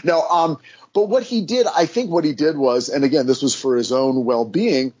no. But what he did, I think, what he did was, and again, this was for his own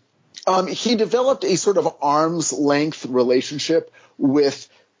well-being. He developed a sort of arm's length relationship with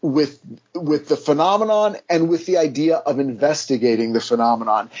the phenomenon and with the idea of investigating the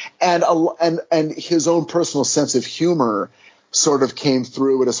phenomenon, and his own personal sense of humor sort of came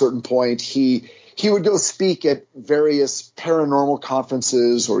through at a certain point. He would go speak at various paranormal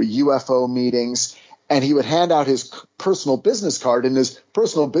conferences or UFO meetings, and he would hand out his personal business card, and his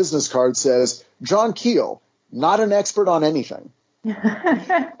personal business card says, John Keel, not an expert on anything.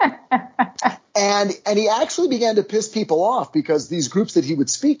 And he actually began to piss people off, because these groups that he would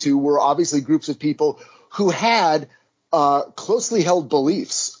speak to were obviously groups of people who had closely held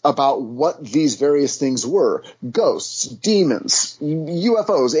beliefs about what these various things were: ghosts, demons,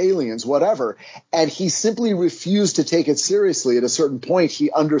 UFOs, aliens, whatever. And he simply refused to take it seriously. At a certain point,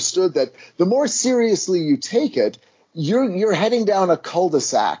 he understood that the more seriously you take it, you're heading down a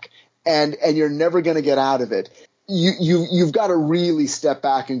cul-de-sac, and you're never going to get out of it. You've got to really step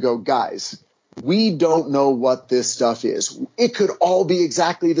back and go, guys, we don't know what this stuff is. It could all be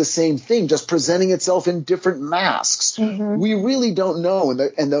exactly the same thing, just presenting itself in different masks. Mm-hmm. We really don't know.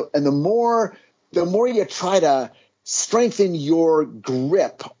 And the more you try to strengthen your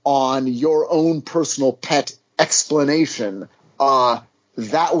grip on your own personal pet explanation,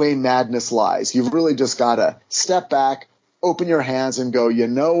 that way madness lies. You've really just got to step back, open your hands, and go, you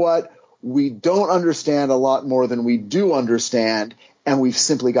know what? We don't understand a lot more than we do understand, and we've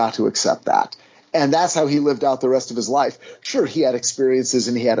simply got to accept that. And that's how he lived out the rest of his life. Sure, he had experiences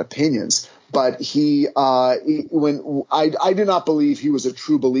and he had opinions, but I do not believe he was a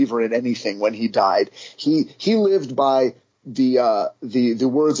true believer in anything when he died. He lived by the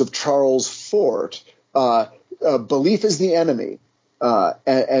words of Charles Fort, belief is the enemy.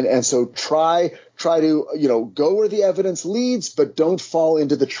 And so try to, go where the evidence leads, but don't fall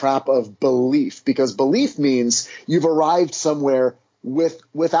into the trap of belief, because belief means you've arrived somewhere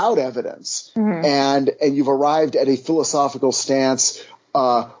without evidence, mm-hmm. and you've arrived at a philosophical stance,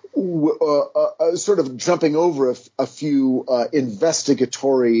 sort of jumping over a few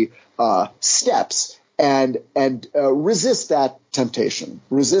investigatory steps, and resist that temptation.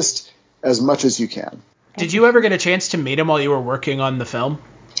 Resist as much as you can. Did you ever get a chance to meet him while you were working on the film?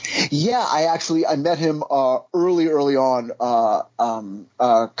 Yeah, I met him early on,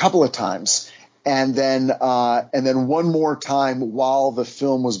 a couple of times. And then one more time while the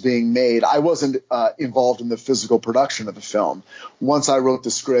film was being made. I wasn't involved in the physical production of the film. Once I wrote the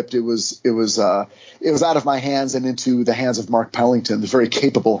script, it was out of my hands and into the hands of Mark Pellington, the very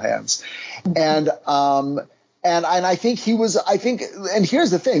capable hands. And And I think and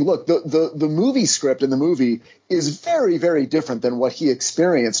here's the thing, look, the movie script in the movie is very, very different than what he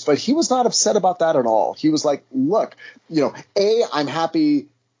experienced, but he was not upset about that at all. He was like, look, I'm happy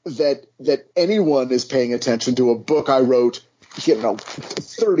that anyone is paying attention to a book I wrote,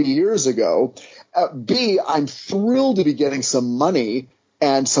 30 years ago. B, I'm thrilled to be getting some money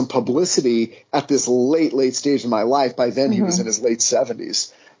and some publicity at this late stage in my life. By then he was in his late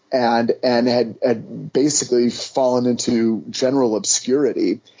 70s. And had basically fallen into general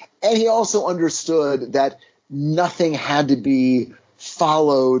obscurity. And he also understood that nothing had to be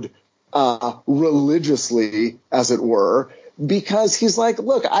followed religiously, as it were, because he's like,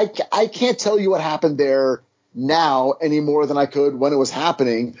 look, I can't tell you what happened there now any more than I could when it was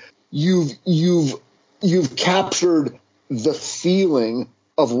happening. You've captured the feeling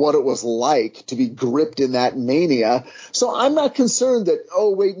of what it was like to be gripped in that mania. So I'm not concerned that,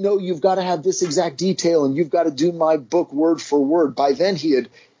 oh, wait, no, you've got to have this exact detail and you've got to do my book word for word. By then he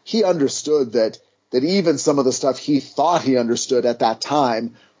understood that even some of the stuff he thought he understood at that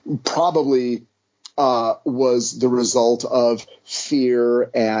time probably was the result of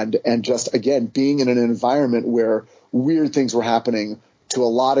fear and just, again, being in an environment where weird things were happening to a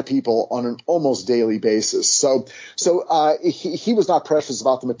lot of people on an almost daily basis. So he was not precious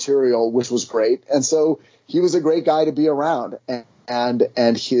about the material, which was great. And so he was a great guy to be around. And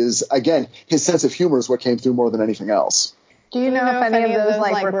his sense of humor is what came through more than anything else. Do you know if any of those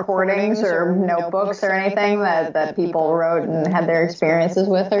like recordings or notebooks or anything that people wrote and had their experiences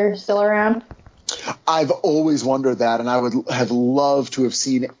with are still around? I've always wondered that, and I would have loved to have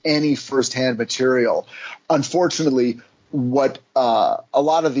seen any firsthand material. Unfortunately, what a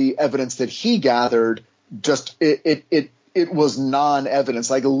lot of the evidence that he gathered, just it was non-evidence.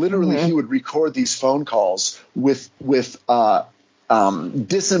 Like literally, he would record these phone calls with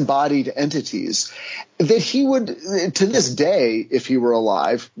disembodied entities that he would, to this day, if he were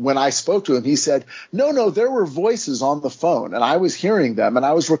alive, when I spoke to him, he said, no, there were voices on the phone and I was hearing them and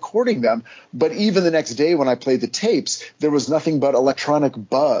I was recording them. But even the next day when I played the tapes, there was nothing but electronic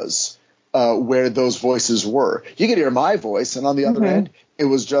buzz where those voices were. You could hear my voice, and on the other end, it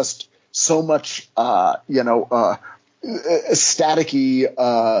was just so much, staticky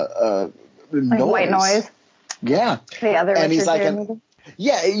like noise. white noise. Yeah. The other and Richard he's like, Gere movie?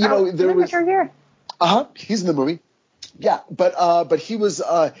 Yeah, there was Richard Gere. He's in the movie. Yeah, but he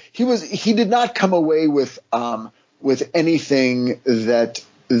did not come away with anything that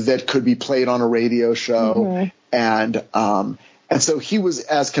could be played on a radio show, and so he was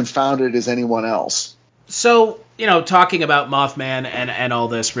as confounded as anyone else. So, talking about Mothman and all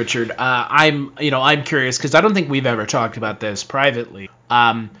this, Richard, I'm curious because I don't think we've ever talked about this privately.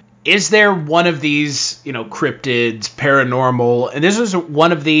 Is there one of these, cryptids, paranormal, and this is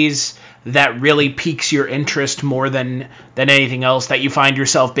one of these that really piques your interest more than anything else, that you find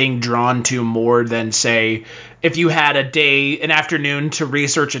yourself being drawn to more than, say, if you had an afternoon to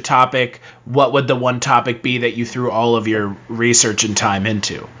research a topic, what would the one topic be that you threw all of your research and time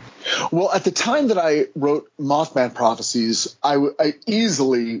into? Well, at the time that I wrote Mothman Prophecies, I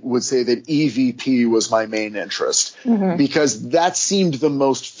easily would say that EVP was my main interest because that seemed the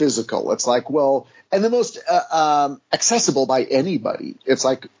most physical. It's like, well, and the most accessible by anybody. It's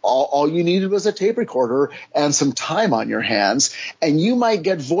like all you needed was a tape recorder and some time on your hands, and you might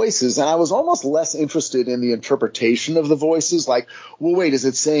get voices. And I was almost less interested in the interpretation of the voices. Like, well, wait, is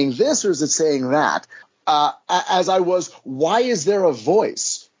it saying this or is it saying that? As I was, why is there a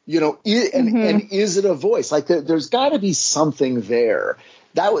voice? And is it a voice? Like there's got to be something there.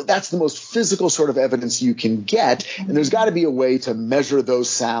 That's the most physical sort of evidence you can get. And there's got to be a way to measure those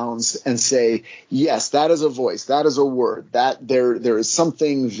sounds and say, yes, that is a voice. That is a word. That there is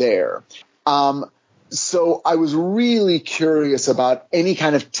something there. So I was really curious about any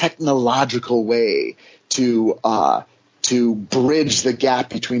kind of technological way to bridge the gap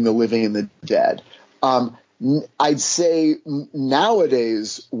between the living and the dead. I'd say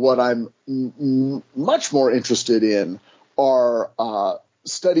nowadays what I'm much more interested in are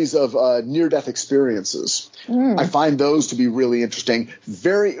studies of near-death experiences. I find those to be really interesting,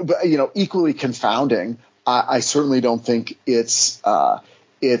 very, equally confounding. I certainly don't think it's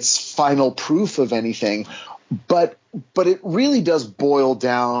final proof of anything, but it really does boil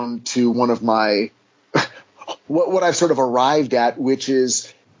down to one of my what I've sort of arrived at, which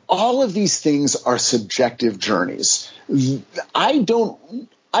is all of these things are subjective journeys. I don't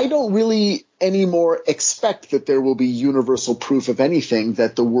really anymore expect that there will be universal proof of anything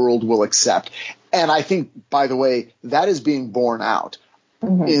that the world will accept. And I think, by the way, that is being borne out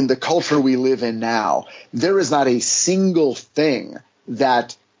in the culture we live in now. There is not a single thing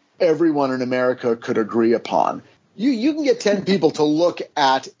that everyone in America could agree upon. You can get 10 people to look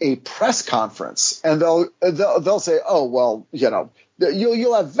at a press conference and they'll say, oh, well,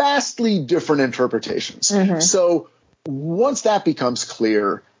 you'll have vastly different interpretations. So once that becomes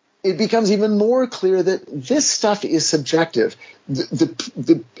clear, it becomes even more clear that this stuff is subjective.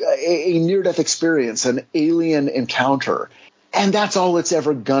 A near-death experience, an alien encounter, and that's all it's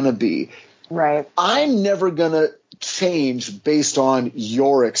ever gonna be. Right. I'm never gonna change based on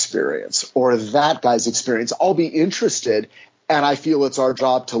your experience or that guy's experience. I'll be interested, and I feel it's our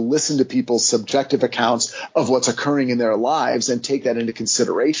job to listen to people's subjective accounts of what's occurring in their lives and take that into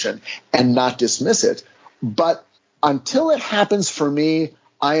consideration and not dismiss it. But until it happens for me,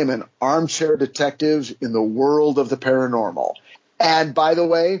 I am an armchair detective in the world of the paranormal. And by the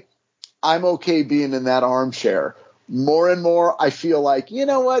way, I'm okay being in that armchair. More and more, I feel like, you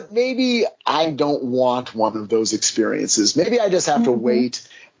know what, maybe I don't want one of those experiences. Maybe I just have to wait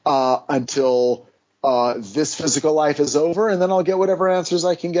until this physical life is over, and then I'll get whatever answers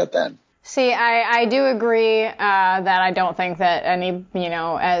I can get then. See, I do agree that I don't think that any,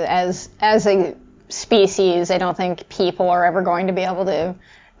 as a species, I don't think people are ever going to be able to.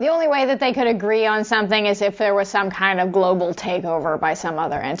 The only way that they could agree on something is if there was some kind of global takeover by some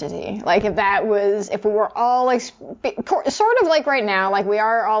other entity. Like if we were all sort of like right now, like we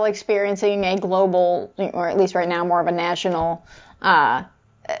are all experiencing a global, or at least right now more of a national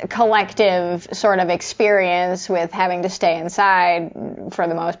collective sort of experience with having to stay inside for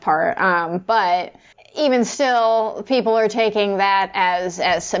the most part. But even still, people are taking that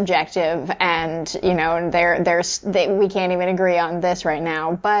as subjective, and we can't even agree on this right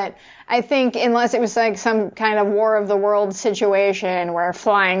now. But I think unless it was like some kind of War of the Worlds situation where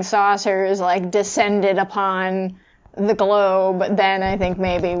flying saucers like descended upon the globe, then I think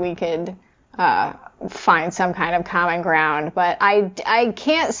maybe we could find some kind of common ground. But I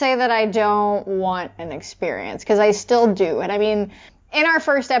can't say that I don't want an experience, because I still do. And I mean, in our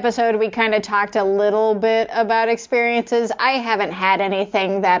first episode, we kind of talked a little bit about experiences. I haven't had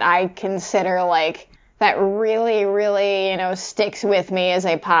anything that I consider like that really, really, sticks with me as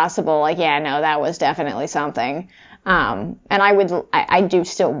a possible, like, yeah, no, that was definitely something. And I do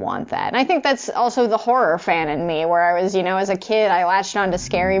still want that. And I think that's also the horror fan in me, where I was, as a kid, I latched onto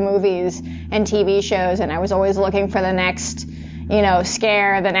scary movies and TV shows, and I was always looking for the next,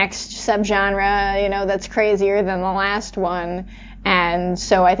 scare, the next subgenre, that's crazier than the last one. And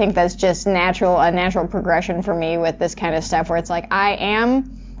so I think that's just a natural progression for me with this kind of stuff, where it's like I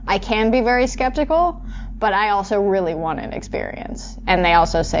can be very skeptical, but I also really want an experience. And they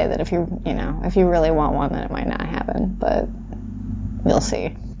also say that if you really want one, then it might not happen, but we'll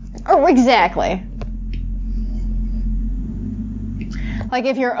see. Oh, exactly. Like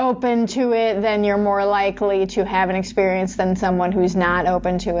if you're open to it, then you're more likely to have an experience than someone who's not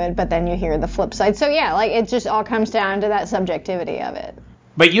open to it, but then you hear the flip side. So yeah, like it just all comes down to that subjectivity of it.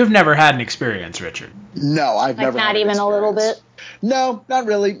 But you've never had an experience, Richard. No, I've never had not even a little bit? No, not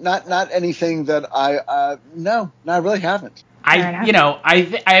really. Not anything that no, I really haven't.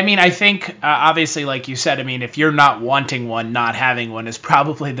 I think obviously, like you said, I mean, if you're not wanting one, not having one is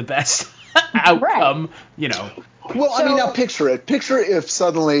probably the best outcome, Right. Well, I mean, now picture it. Picture if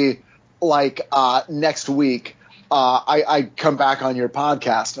suddenly, like, next week, I come back on your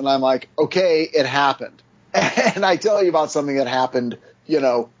podcast and I'm like, okay, it happened. And I tell you about something that happened,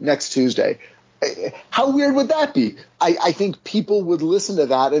 next Tuesday. How weird would that be? I think people would listen to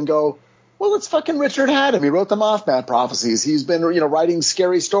that and go, well, it's fucking Richard Hatem. He wrote the Mothman Prophecies. He's been, writing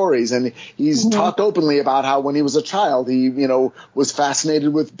scary stories, and he's talked openly about how when he was a child, he, was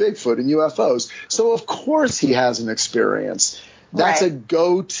fascinated with Bigfoot and UFOs. So of course he has an experience. That's a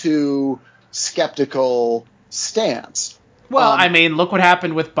go-to skeptical stance. Well, I mean, look what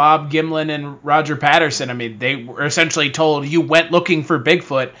happened with Bob Gimlin and Roger Patterson. I mean, they were essentially told, you went looking for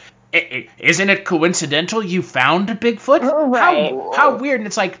Bigfoot. Isn't it coincidental you found Bigfoot? Right. How weird. And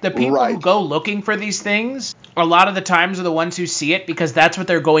it's like the people who go looking for these things, a lot of the times are the ones who see it, because that's what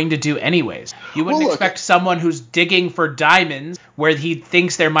they're going to do anyways. You wouldn't expect someone who's digging for diamonds where he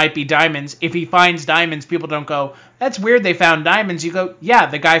thinks there might be diamonds. If he finds diamonds, people don't go, that's weird they found diamonds. You go, yeah,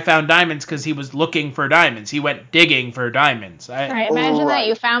 the guy found diamonds because he was looking for diamonds. He went digging for diamonds. Right. Imagine that.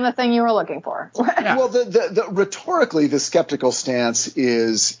 You found the thing you were looking for. Yeah. Well, the rhetorically, the skeptical stance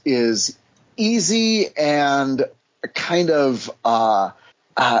is easy and kind of well,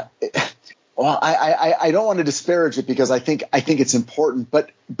 I don't want to disparage it, because I think it's important,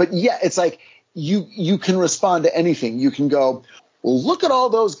 but yeah, it's like you can respond to anything. You can go, well, look at all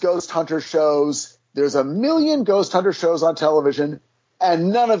those ghost hunter shows. There's 1 million ghost hunter shows on television,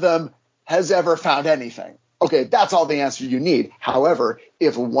 and none of them has ever found anything. Okay, that's all the answer you need. However,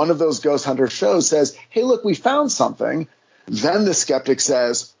 if one of those ghost hunter shows says, hey, look, we found something, then the skeptic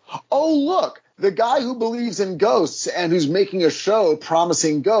says, oh, look, the guy who believes in ghosts and who's making a show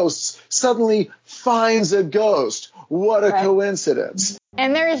promising ghosts suddenly finds a ghost. What a coincidence.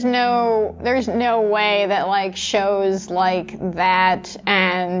 And there's no way that like shows like that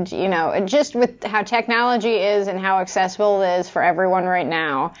and, you know, just with how technology is and how accessible it is for everyone right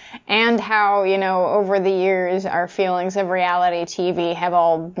now and how, you know, over the years our feelings of reality TV have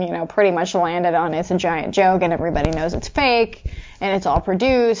all, you know, pretty much landed on it's a giant joke and everybody knows it's fake and it's all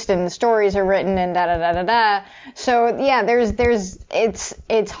produced and the stories are written and da-da-da-da-da. So, yeah,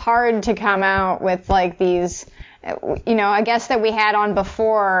 it's hard to come out with like these, you know, I guess that we had on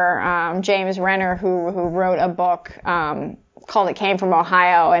before James Renner, who wrote a book called It Came from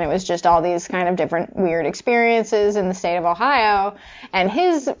Ohio, and it was just all these kind of different weird experiences in the state of Ohio. And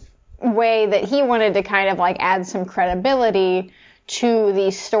his way that he wanted to kind of like add some credibility to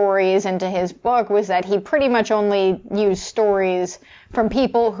these stories and to his book was that he pretty much only used stories from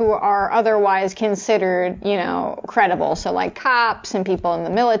people who are otherwise considered, you know, credible. So like cops and people in the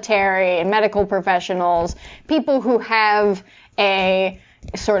military and medical professionals, people who have a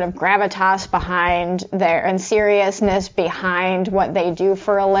sort of gravitas behind their and seriousness behind what they do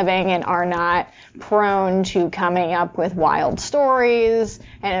for a living and are not prone to coming up with wild stories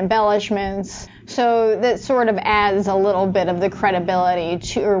and embellishments. So that sort of adds a little bit of the credibility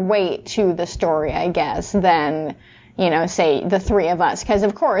to, or weight to the story, I guess, than, you know, say the three of us. Because,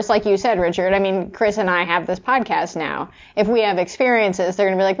 of course, like you said, Richard, I mean, Chris and I have this podcast now. If we have experiences, they're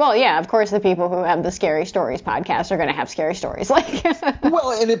going to be like, well, yeah, of course the people who have the Scary Stories podcast are going to have scary stories. Like,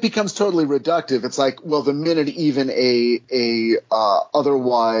 well, and it becomes totally reductive. It's like, well, the minute even a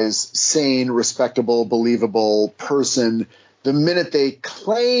otherwise sane, respectable, believable person, the minute they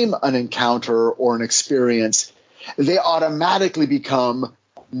claim an encounter or an experience, they automatically become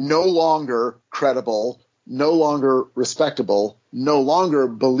no longer credible, no longer respectable, no longer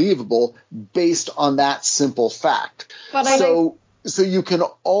believable based on that simple fact. But so you can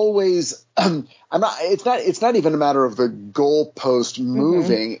always it's not even a matter of the goalpost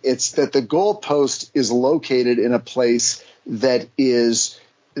moving. Mm-hmm. It's that the goalpost is located in a place that is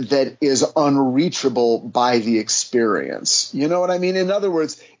unreachable by the experience. You know what I mean? In other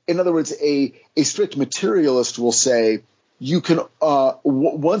words, a strict materialist will say, you can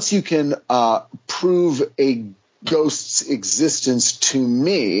once you can prove a ghost's existence to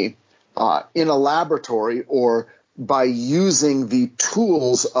me in a laboratory or by using the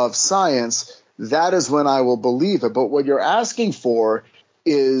tools of science, that is when I will believe it. But what you're asking for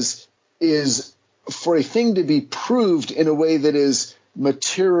is for a thing to be proved in a way that is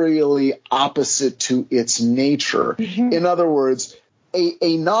materially opposite to its nature. Mm-hmm. In other words,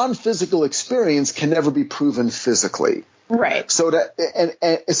 a non-physical experience can never be proven physically. Right. So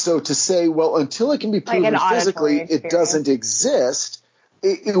to say, well, until it can be proven like physically, it doesn't exist.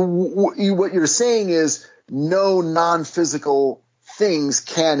 What you're saying is no non-physical things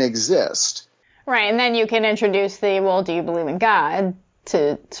can exist. Right, and then you can introduce well, do you believe in God?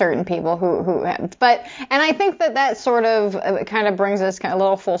 To certain people who have, and I think that sort of kind of brings us a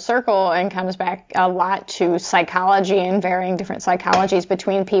little full circle and comes back a lot to psychology and varying different psychologies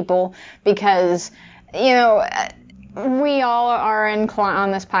between people, because, you know, we all are inclined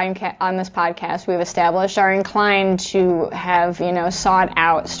on this podcast we've established are inclined to have, you know, sought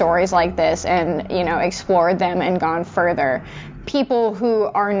out stories like this and, you know, explored them and gone further. People who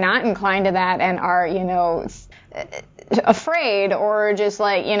are not inclined to that and are, you know, afraid or just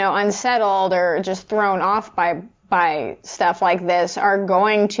like, you know, unsettled or just thrown off by stuff like this are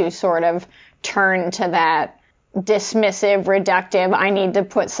going to sort of turn to that dismissive, reductive, I need to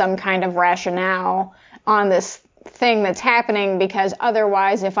put some kind of rationale on this thing that's happening, because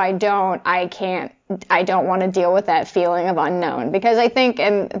otherwise if I don't want to deal with that feeling of unknown. Because I think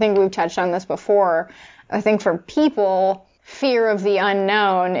we've touched on this before, I think for people, fear of the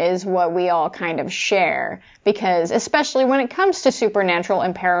unknown is what we all kind of share, because especially when it comes to supernatural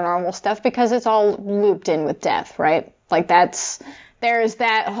and paranormal stuff, because it's all looped in with death, right? Like there's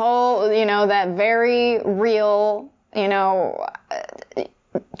that whole, you know, that very real, you know,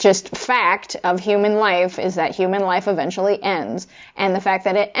 just fact of human life is that human life eventually ends. And the fact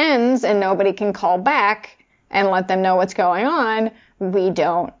that it ends and nobody can call back and let them know what's going on, we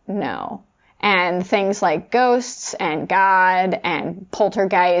don't know. And things like ghosts and God and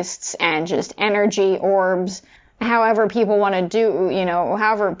poltergeists and just energy orbs, however people want to do, you know,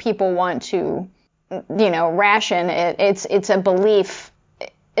 however people want to, you know, ration it, it's a belief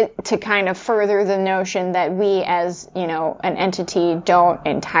to kind of further the notion that we as, you know, an entity don't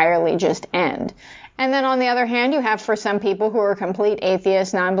entirely just end. And then on the other hand, you have for some people who are complete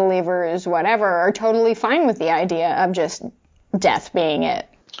atheists, non-believers, whatever, are totally fine with the idea of just death being it.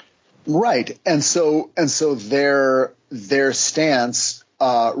 Right. And so their stance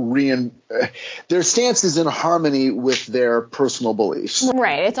their stance is in harmony with their personal beliefs.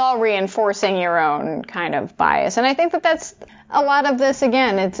 Right. It's all reinforcing your own kind of bias. And I think that that's a lot of this.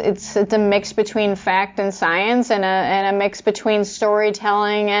 Again, it's a mix between fact and science, and a mix between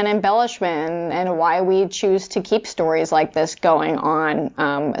storytelling and embellishment, and why we choose to keep stories like this going on,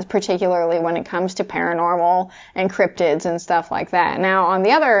 particularly when it comes to paranormal and cryptids and stuff like that. Now, on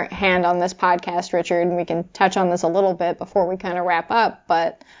the other hand, on this podcast, Richard, and we can touch on this a little bit before we kind of wrap up,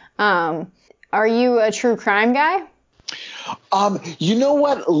 but are you a true crime guy? You know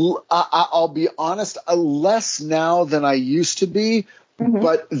what? I'll be honest, less now than I used to be,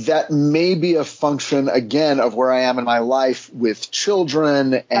 but that may be a function, again, of where I am in my life with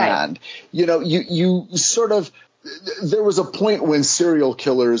children. And, you sort of – there was a point when serial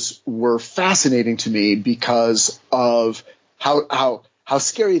killers were fascinating to me because of how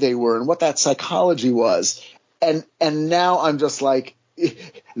scary they were and what that psychology was. And now I'm just like –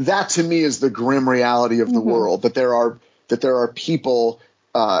 that to me is the grim reality of the world, that there are people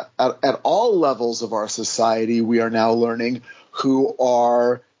at all levels of our society, we are now learning, who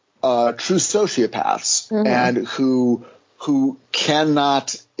are true sociopaths and who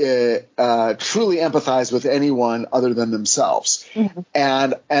cannot truly empathize with anyone other than themselves.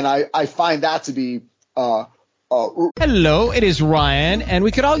 And I find that to be Hello, it is Ryan, and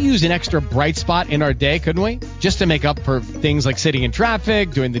we could all use an extra bright spot in our day, couldn't we? Just to make up for things like sitting in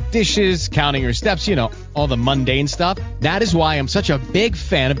traffic, doing the dishes, counting your steps, all the mundane stuff. That is why I'm such a big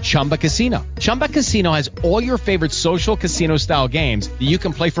fan of Chumba Casino. Chumba Casino has all your favorite social casino-style games that you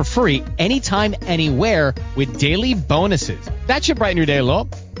can play for free anytime, anywhere with daily bonuses. That should brighten your day a little.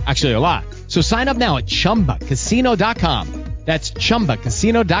 Actually, a lot. So sign up now at ChumbaCasino.com. That's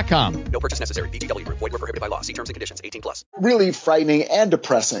ChumbaCasino.com. No purchase necessary. VGW Group. Void where prohibited by law. See terms and conditions. 18+. Really frightening and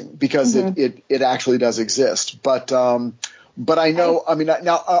depressing because it actually does exist. But I know. I mean,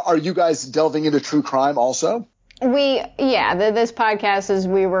 now are you guys delving into true crime also? This podcast is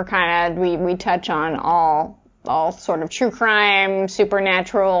we touch on all sort of true crime,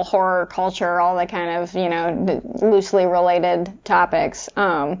 supernatural, horror, culture, all the kind of, loosely related topics.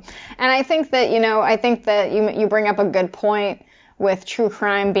 And I think that, you bring up a good point with true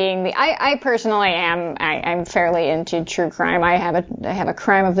crime being I personally I'm fairly into true crime. I have a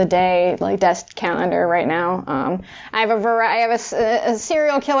crime of the day, like, desk calendar right now. I have a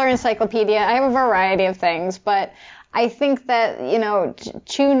serial killer encyclopedia. I have a variety of things, but I think that,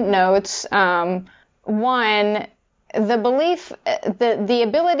 two notes, one, the belief, the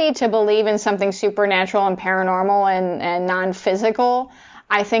ability to believe in something supernatural and paranormal and non-physical,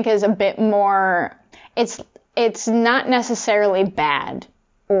 I think is a bit more, it's not necessarily bad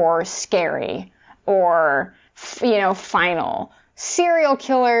or scary or, final. Serial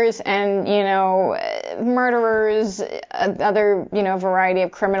killers and, murderers, other, variety of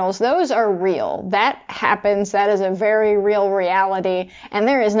criminals, those are real. That happens. That is a very real reality. And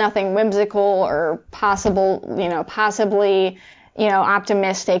there is nothing whimsical or possibly,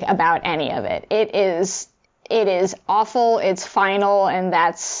 optimistic about any of it. It is awful. It's final. And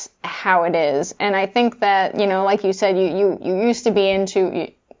that's how it is. And I think that, like you said, you used to be into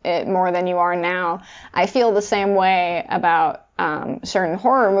it more than you are now. I feel the same way about certain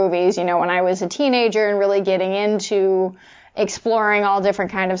horror movies. When I was a teenager and really getting into exploring all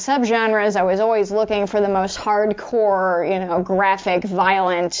different kind of subgenres, I was always looking for the most hardcore, graphic,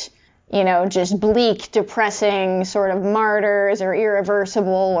 violent, just bleak, depressing sort of Martyrs or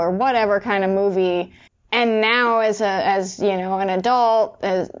Irreversible or whatever kind of movie. And now as an adult,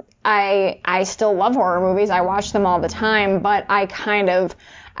 I still love horror movies. I watch them all the time, but I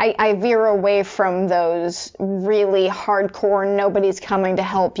veer away from those really hardcore, nobody's coming to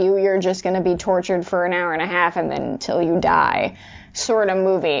help you, you're just going to be tortured for an hour and a half and then until you die sort of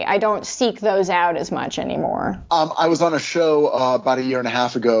movie. I don't seek those out as much anymore. I was on a show about a year and a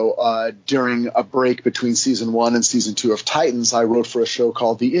half ago during a break between season 1 and season 2 of Titans. I wrote for a show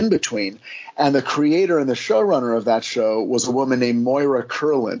called The In-Between. And the creator and the showrunner of that show was a woman named Moira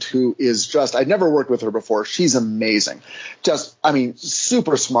Kurland, who is just – I'd never worked with her before. She's amazing.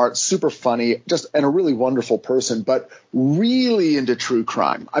 Super smart, super funny, and a really wonderful person, but really into true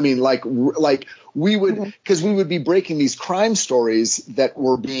crime. I mean, like we would – because we would be breaking these crime stories that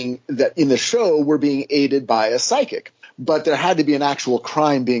in the show were being aided by a psychic. But there had to be an actual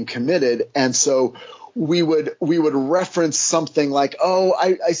crime being committed. And so – we would reference something like,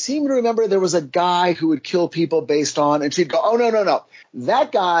 I seem to remember there was a guy who would kill people based on, and she'd go, oh, no.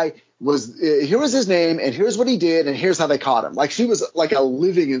 That guy, here was his name, and here's what he did, and here's how they caught him. Like, she was like a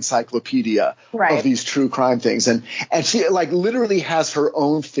living encyclopedia of these true crime things. And she like literally has her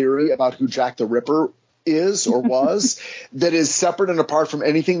own theory about who Jack the Ripper is or was that is separate and apart from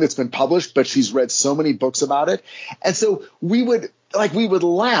anything that's been published, but she's read so many books about it. And so we would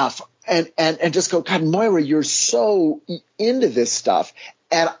laugh and just go, God, Moira, you're so into this stuff.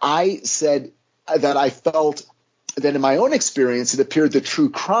 And I said that I felt that in my own experience, it appeared that true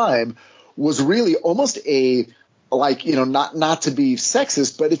crime was really almost a, like, you know, not to be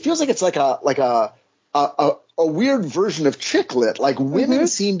sexist, but it feels like it's like a weird version of chick lit. Like, women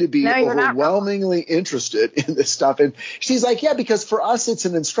seem to be overwhelmingly interested in this stuff. And she's like, yeah, because for us, it's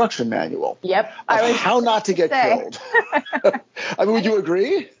an instruction manual. Yep. Of how not to get killed. I mean, would you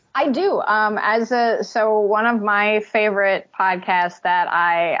agree? I do. So one of my favorite podcasts that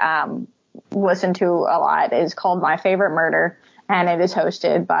I listen to a lot is called My Favorite Murder, and it is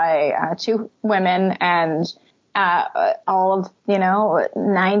hosted by two women, and all of,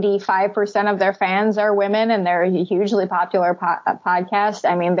 95% of their fans are women, and they're a hugely popular podcast.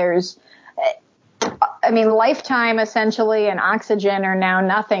 Lifetime essentially and Oxygen are now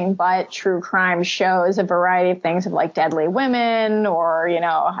nothing but true crime shows, a variety of things of like Deadly Women, or,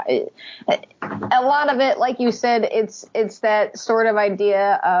 a lot of it, like you said, it's that sort of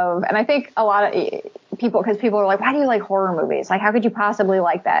idea of, and I think a lot of people, because people are like, why do you like horror movies? Like, how could you possibly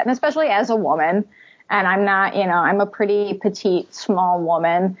like that? And especially as a woman, and I'm not, I'm a pretty petite, small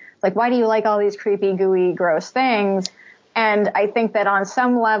woman. Like, why do you like all these creepy, gooey, gross things? And I think that on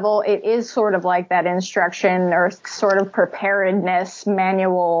some level, it is sort of like that instruction or sort of preparedness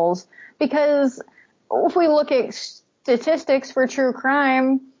manuals, because if we look at statistics for true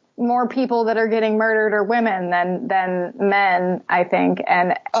crime, more people that are getting murdered are women than men, I think.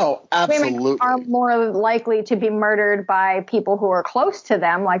 And absolutely. Women are more likely to be murdered by people who are close to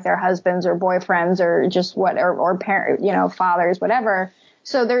them, like their husbands or boyfriends or just or parent, fathers, whatever.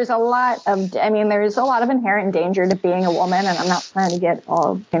 So there's a lot of inherent danger to being a woman, and I'm not trying to get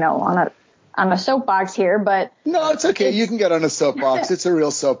all, on a soapbox here, but no, it's okay. You can get on a soapbox. It's a real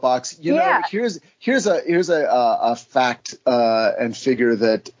soapbox. Here's a fact and figure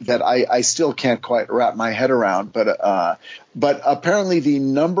that I still can't quite wrap my head around, but apparently the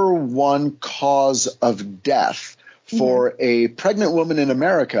number one cause of death for a pregnant woman in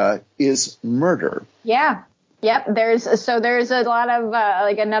America is murder. Yeah. Yep. There's a lot of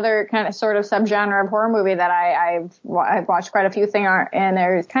another kind of sort of subgenre of horror movie that I've watched quite a few things on, and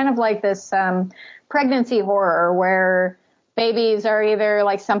there's kind of like this pregnancy horror where babies are either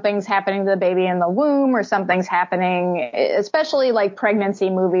like something's happening to the baby in the womb or something's happening, especially like pregnancy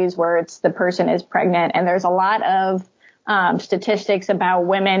movies where it's the person is pregnant, and there's a lot of statistics about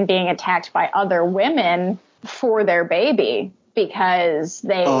women being attacked by other women for their baby, because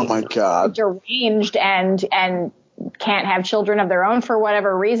they deranged and can't have children of their own for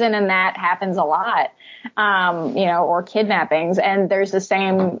whatever reason, and that happens a lot, or kidnappings. And there's the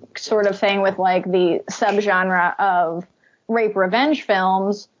same sort of thing with like the subgenre of rape revenge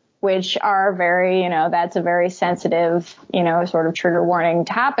films, which are very, that's a very sensitive, sort of trigger warning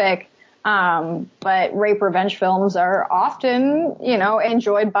topic. But rape revenge films are often,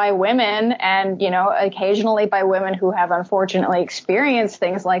 enjoyed by women and, occasionally by women who have unfortunately experienced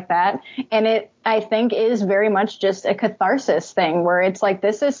things like that. And it, I think, is very much just a catharsis thing where it's like,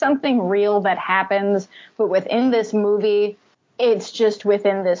 this is something real that happens, but within this movie, it's just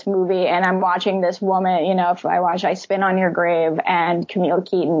within this movie. And I'm watching this woman, if I Spin on Your Grave, and Camille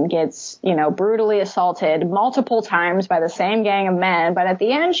Keaton gets, brutally assaulted multiple times by the same gang of men. But at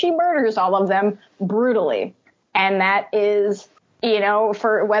the end, she murders all of them brutally. And that is,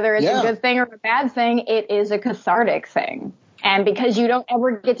 for whether it's a good thing or a bad thing, it is a cathartic thing. And because you don't ever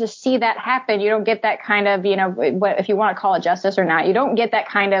get to see that happen, you don't get that kind of, if you want to call it justice or not, you don't get that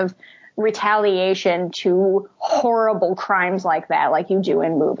kind of retaliation to horrible crimes like that, like you do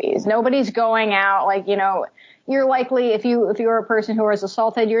in movies. Nobody's going out like, you're likely, if you're a person who was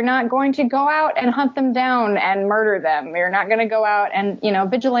assaulted, you're not going to go out and hunt them down and murder them. You're not going to go out and,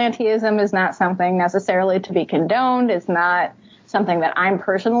 vigilantism is not something necessarily to be condoned. It's not something that I'm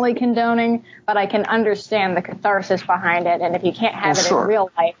personally condoning, but I can understand the catharsis behind it. And if you can't have it in real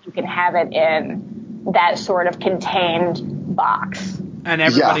life, you can have it in that sort of contained box. And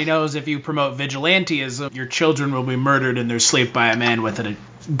everybody knows if you promote vigilantism, your children will be murdered in their sleep by a man with a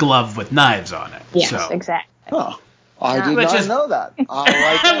glove with knives on it. Yes, exactly. Oh. I did not know that. I'll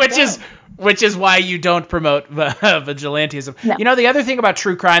write that which is why you don't promote vigilantism. No. You know, the other thing about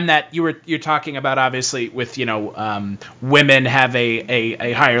true crime that you're talking about, obviously, with women have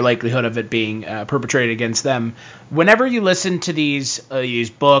a higher likelihood of it being perpetrated against them. Whenever you listen to these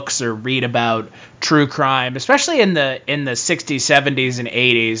books or read about true crime, especially in the 60s, 70s, and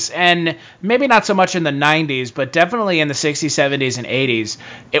 80s, and maybe not so much in the 90s, but definitely in the 60s, 70s, and 80s,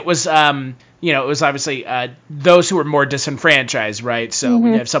 it was it was obviously those who were more disenfranchised, right? So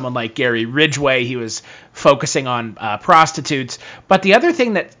when you have someone like Gary Ridgway, he was focusing on prostitutes. But the other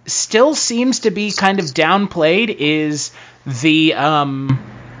thing that still seems to be kind of downplayed is the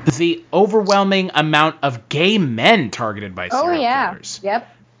overwhelming amount of gay men targeted by serial killers.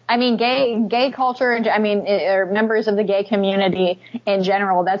 Yep. I mean, gay culture, or members of the gay community in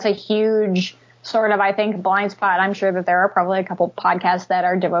general, that's a huge sort of, I think, blind spot. I'm sure that there are probably a couple podcasts that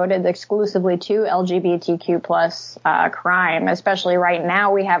are devoted exclusively to LGBTQ plus crime. Especially right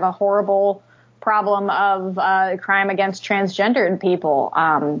now, we have a horrible problem of crime against transgendered people.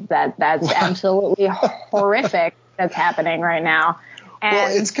 That's absolutely horrific. That's happening right now. And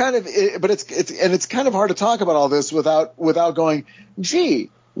well, it's kind of, but it's kind of hard to talk about all this without going,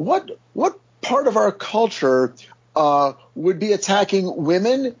 gee, what part of our culture would be attacking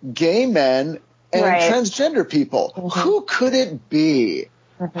women, gay men, and transgender people? Who could it be?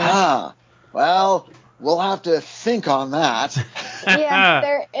 Well, we'll have to think on that.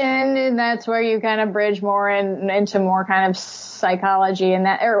 And that's where you kind of bridge more into more kind of psychology, and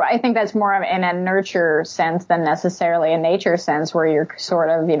that, or I think that's more of in a nurture sense than necessarily a nature sense, where you're sort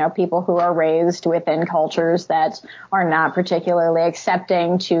of, people who are raised within cultures that are not particularly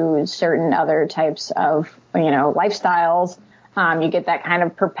accepting to certain other types of, lifestyles. You get that kind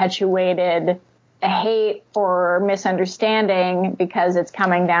of perpetuated hate or misunderstanding because it's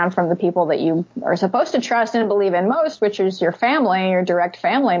coming down from the people that you are supposed to trust and believe in most, which is your family, your direct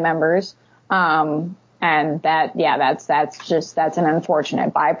family members. And that's an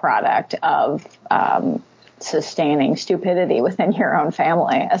unfortunate byproduct of sustaining stupidity within your own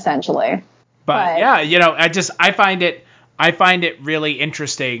family, essentially. But yeah, I find it really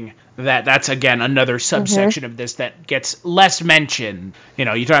interesting that that's, again, another subsection of this that gets less mentioned.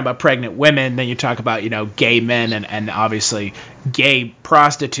 You talk about pregnant women, then you talk about, gay men and obviously gay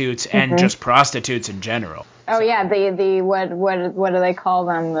prostitutes and just prostitutes in general. Oh, so. Yeah. The what do they call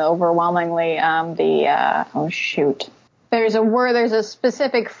them? Overwhelmingly, There's a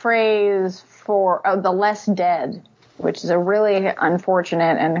specific phrase for the less dead, which is a really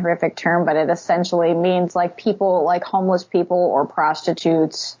unfortunate and horrific term, but it essentially means like people, like homeless people or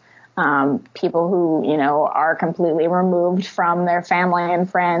prostitutes, people who, are completely removed from their family and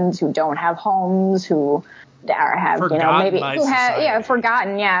friends, who don't have homes, who have,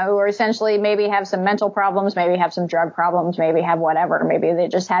 forgotten, who are essentially maybe have some mental problems, maybe have some drug problems, maybe have whatever, maybe they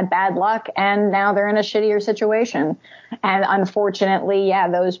just had bad luck and now they're in a shittier situation. And unfortunately,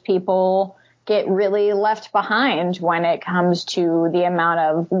 those people get really left behind when it comes to the amount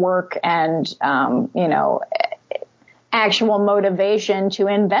of work and, actual motivation to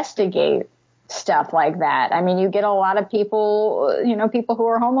investigate stuff like that. I mean, you get a lot of people, people who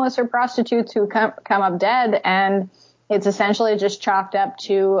are homeless or prostitutes who come up dead, and it's essentially just chalked up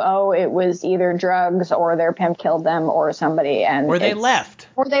to, it was either drugs or their pimp killed them or somebody. Or they left.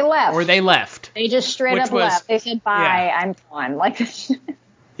 They just straight up left. They said, bye, I'm gone. Like,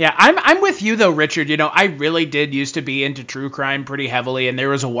 yeah, I'm with you though, Richard. I really did used to be into true crime pretty heavily, and there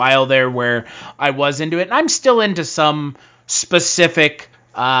was a while there where I was into it, and I'm still into some specific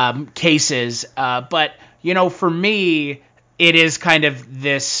cases. But for me, it is kind of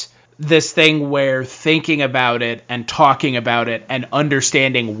this thing where thinking about it and talking about it and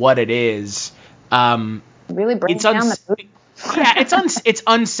understanding what it is, really brings down the mood. Yeah, it's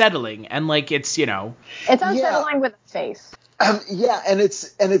unsettling, and like it's it's unsettling with a face. And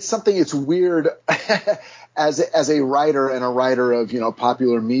it's something, it's weird as a writer and a writer of,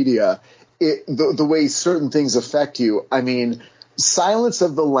 popular media, the way certain things affect you. I mean, Silence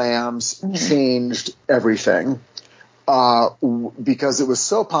of the Lambs changed everything, because it was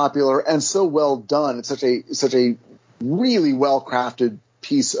so popular and so well done. It's such a really well crafted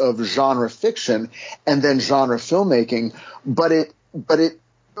piece of genre fiction and then genre filmmaking, but it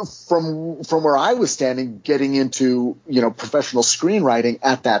from where I was standing, getting into, professional screenwriting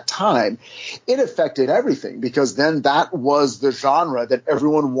at that time, it affected everything, because then that was the genre that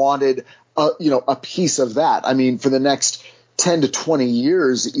everyone wanted, a piece of that. I mean, for the next 10 to 20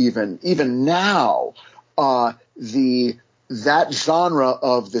 years, even now, that genre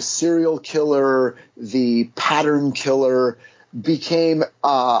of the serial killer, the pattern killer became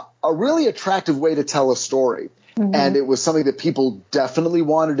a really attractive way to tell a story. And it was something that people definitely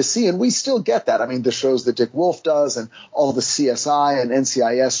wanted to see. And we still get that. I mean, the shows that Dick Wolf does and all the CSI and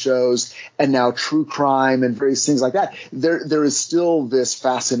NCIS shows and now true crime and various things like that. There is still this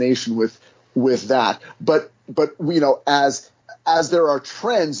fascination with that. But as there are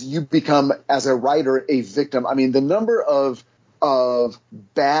trends, you become, as a writer, a victim. I mean, the number of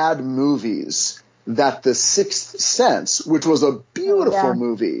bad movies that The Sixth Sense, which was a beautiful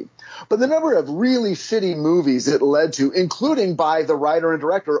movie, but the number of really shitty movies it led to, including by the writer and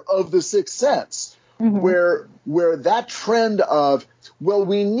director of The Sixth Sense, where that trend of, well,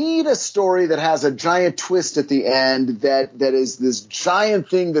 we need a story that has a giant twist at the end that is this giant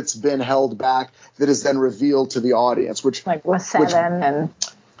thing that's been held back that is then revealed to the audience, which like with Seven and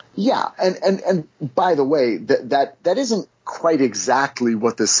and by the way, that isn't quite exactly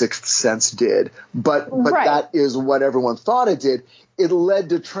what The Sixth Sense did, but that is what everyone thought it did. It led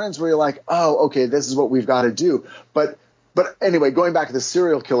to trends where you're like, oh, okay, this is what we've got to do. But anyway, going back to the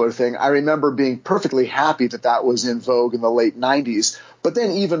serial killer thing, I remember being perfectly happy that was in vogue in the late 90s. But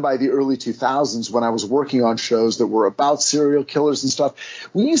then even by the early 2000s, when I was working on shows that were about serial killers and stuff,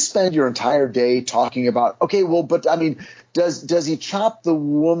 when you spend your entire day talking about, okay, well, but I mean, does he chop the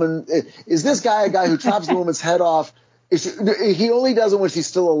woman? Is this guy a guy who chops the woman's head off? He only does it when she's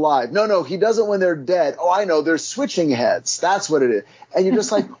still alive. No, he does it when they're dead. Oh, I know. They're switching heads. That's what it is. And you're just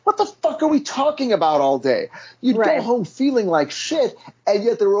like, what the fuck are we talking about all day? You'd go home feeling like shit, and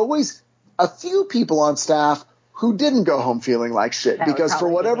yet there were always a few people on staff who didn't go home feeling like shit because for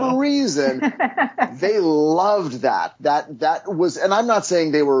whatever reason, they loved that. That was, and I'm not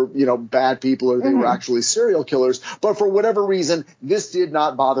saying they were, bad people or they were actually serial killers, but for whatever reason, this did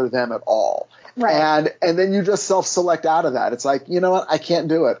not bother them at all. Right. And then you just self-select out of that. It's like, you know what? I can't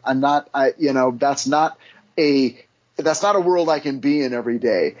do it. That's not a world I can be in every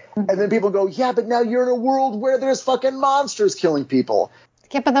day. And then people go, yeah, but now you're in a world where there's fucking monsters killing people.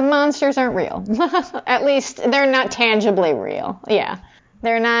 Yeah, but the monsters aren't real. At least they're not tangibly real. Yeah.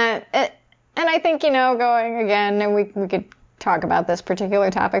 They're not. And I think, going again, and we could talk about this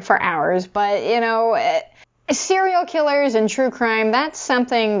particular topic for hours, but, serial killers and true crime, that's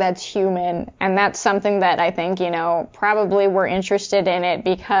something that's human, and that's something that I think, probably we're interested in it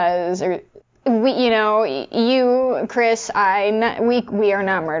because we, you, Chris, we are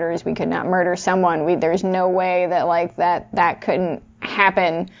not murderers. We could not murder someone. There's no way that that couldn't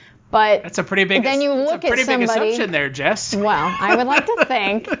happen. But that's a pretty big. Then you look at somebody. Big assumption there, Jess. Well, I would like to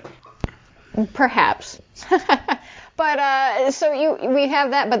think, perhaps. But we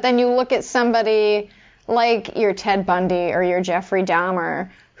have that. But then you look at somebody like your Ted Bundy or your Jeffrey Dahmer,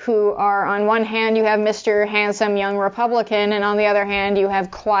 who are, on one hand, you have Mr. Handsome Young Republican, and on the other hand, you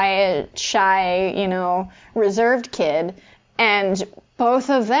have quiet, shy, reserved kid. And both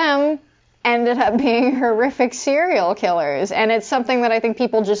of them ended up being horrific serial killers. And it's something that I think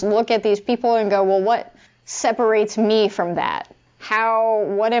people just look at these people and go, well, what separates me from that?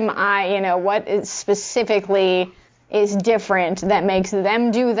 What am I, what is specifically is different that makes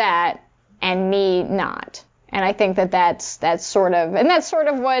them do that and me not? And I think that's sort of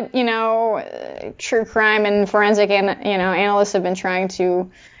what, true crime and forensic analysts have been trying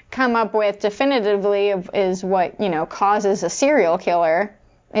to come up with definitively is what, causes a serial killer.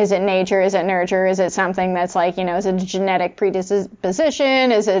 Is it nature? Is it nurture? Is it something that's like, is it a genetic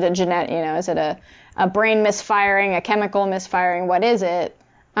predisposition? Is it is it a brain misfiring, a chemical misfiring? What is it?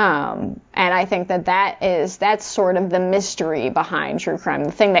 And I think that's sort of the mystery behind true crime,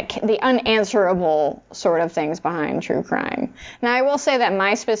 the unanswerable sort of things behind true crime. Now, I will say that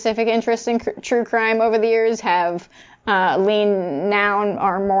my specific interest in true crime over the years have leaned now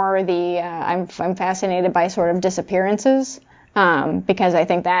are more I'm fascinated by sort of disappearances. Because I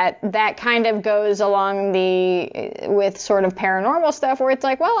think that kind of goes along with sort of paranormal stuff where it's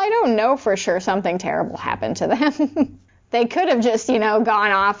like, well, I don't know for sure something terrible happened to them. They could have just, gone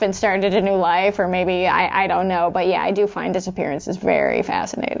off and started a new life, or maybe, I don't know. But yeah, I do find disappearances very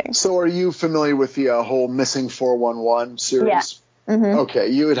fascinating. So are you familiar with the whole Missing 411 series? Yeah. Mm-hmm. Okay,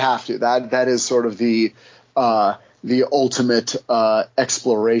 you would have to. That is sort of the ultimate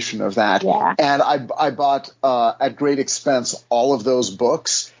exploration of that. Yeah. And I bought at great expense all of those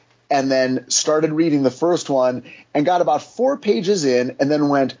books and then started reading the first one and got about 4 pages in and then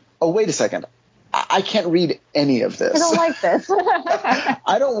went, oh, wait a second. I can't read any of this. I don't like this.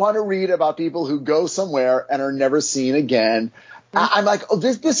 I don't want to read about people who go somewhere and are never seen again. I'm like, oh,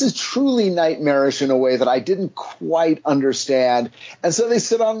 this is truly nightmarish in a way that I didn't quite understand. And so they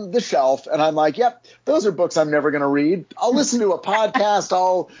sit on the shelf, and I'm like, yep, those are books I'm never going to read. I'll listen to a podcast,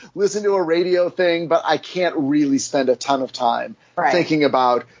 I'll listen to a radio thing, but I can't really spend a ton of time thinking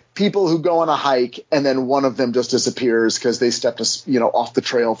about people who go on a hike and then one of them just disappears because they stepped, off the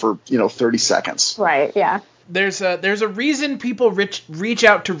trail for, 30 seconds. Right. Yeah. There's a reason people reach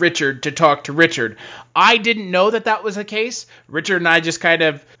out to Richard to talk to Richard. I didn't know that was the case. Richard and I just kind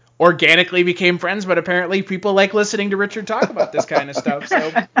of organically became friends, but apparently people like listening to Richard talk about this kind of stuff.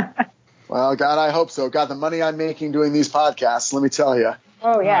 So, well, God, I hope so. God, the money I'm making doing these podcasts, let me tell you.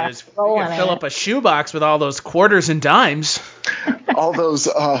 Oh, yeah. We can fill up a shoebox with all those quarters and dimes. All those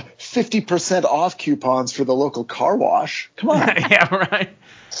 50% off coupons for the local car wash. Come on. Yeah, right.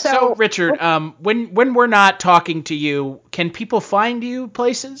 So Richard, when we're not talking to you, can people find you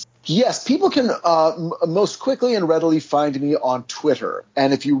places? Yes, people can most quickly and readily find me on Twitter.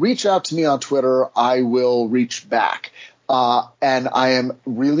 And if you reach out to me on Twitter, I will reach back. And I am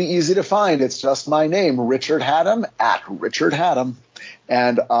really easy to find. It's just my name, Richard Hatem, at Richard Hatem.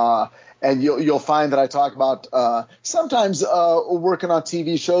 And you'll find that I talk about sometimes working on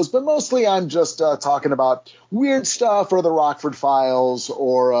TV shows, but mostly I'm just talking about weird stuff or the Rockford Files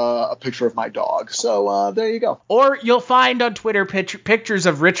or a picture of my dog. So there you go. Or you'll find on Twitter pictures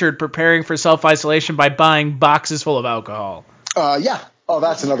of Richard preparing for self-isolation by buying boxes full of alcohol. Yeah. Oh,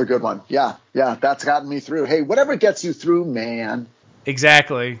 that's another good one. Yeah. That's gotten me through. Hey, whatever gets you through, man.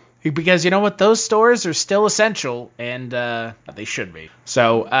 Exactly. Because you know what? Those stores are still essential, and they should be.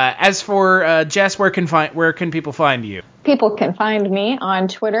 So as for Jess, where can people find you? People can find me on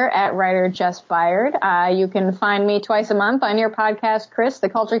Twitter at writer Jess Byard. You can find me twice a month on your podcast, Chris, the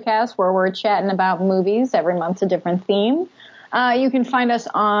Culture Cast, where we're chatting about movies. Every month's a different theme. You can find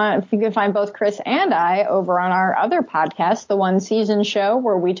both Chris and I over on our other podcast, The One Season Show,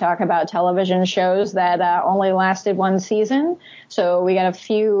 where we talk about television shows that only lasted one season. So we got a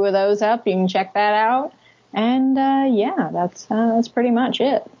few of those up. You can check that out. And that's pretty much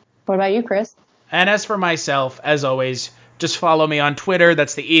it. What about you, Chris? And as for myself, as always, just follow me on Twitter.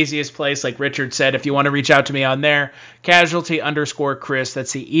 That's the easiest place, like Richard said. If you want to reach out to me on there, casualty_Chris.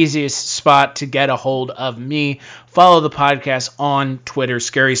 That's the easiest spot to get a hold of me. Follow the podcast on Twitter,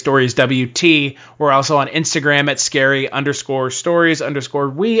 Scary Stories WT. We're also on Instagram at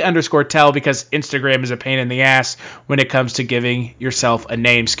scary_stories_we_tell, because Instagram is a pain in the ass when it comes to giving yourself a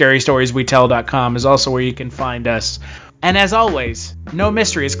name. ScaryStoriesWeTell.com is also where you can find us. And as always, no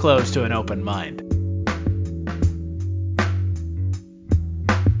mystery is closed to an open mind.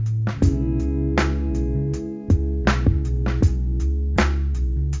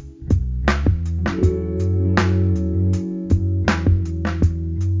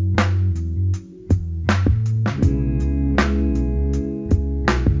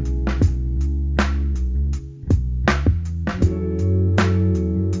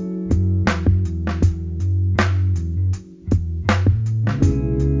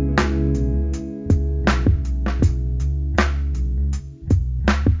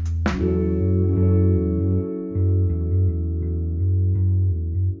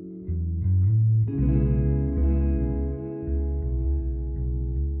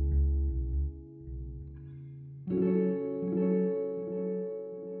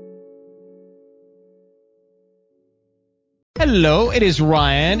 Hello, it is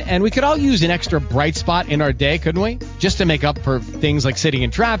Ryan, and we could all use an extra bright spot in our day, couldn't we? Just to make up for things like sitting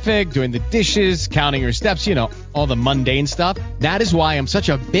in traffic, doing the dishes, counting your steps, all the mundane stuff. That is why I'm such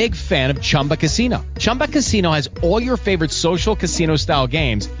a big fan of Chumba Casino. Chumba Casino has all your favorite social casino-style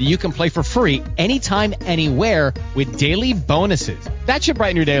games that you can play for free anytime, anywhere with daily bonuses. That should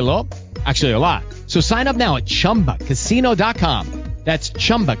brighten your day a little. Actually, a lot. So sign up now at ChumbaCasino.com. That's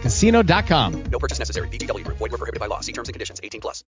ChumbaCasino.com. No purchase necessary. VGW Group. Void where prohibited by law. See terms and conditions. 18+.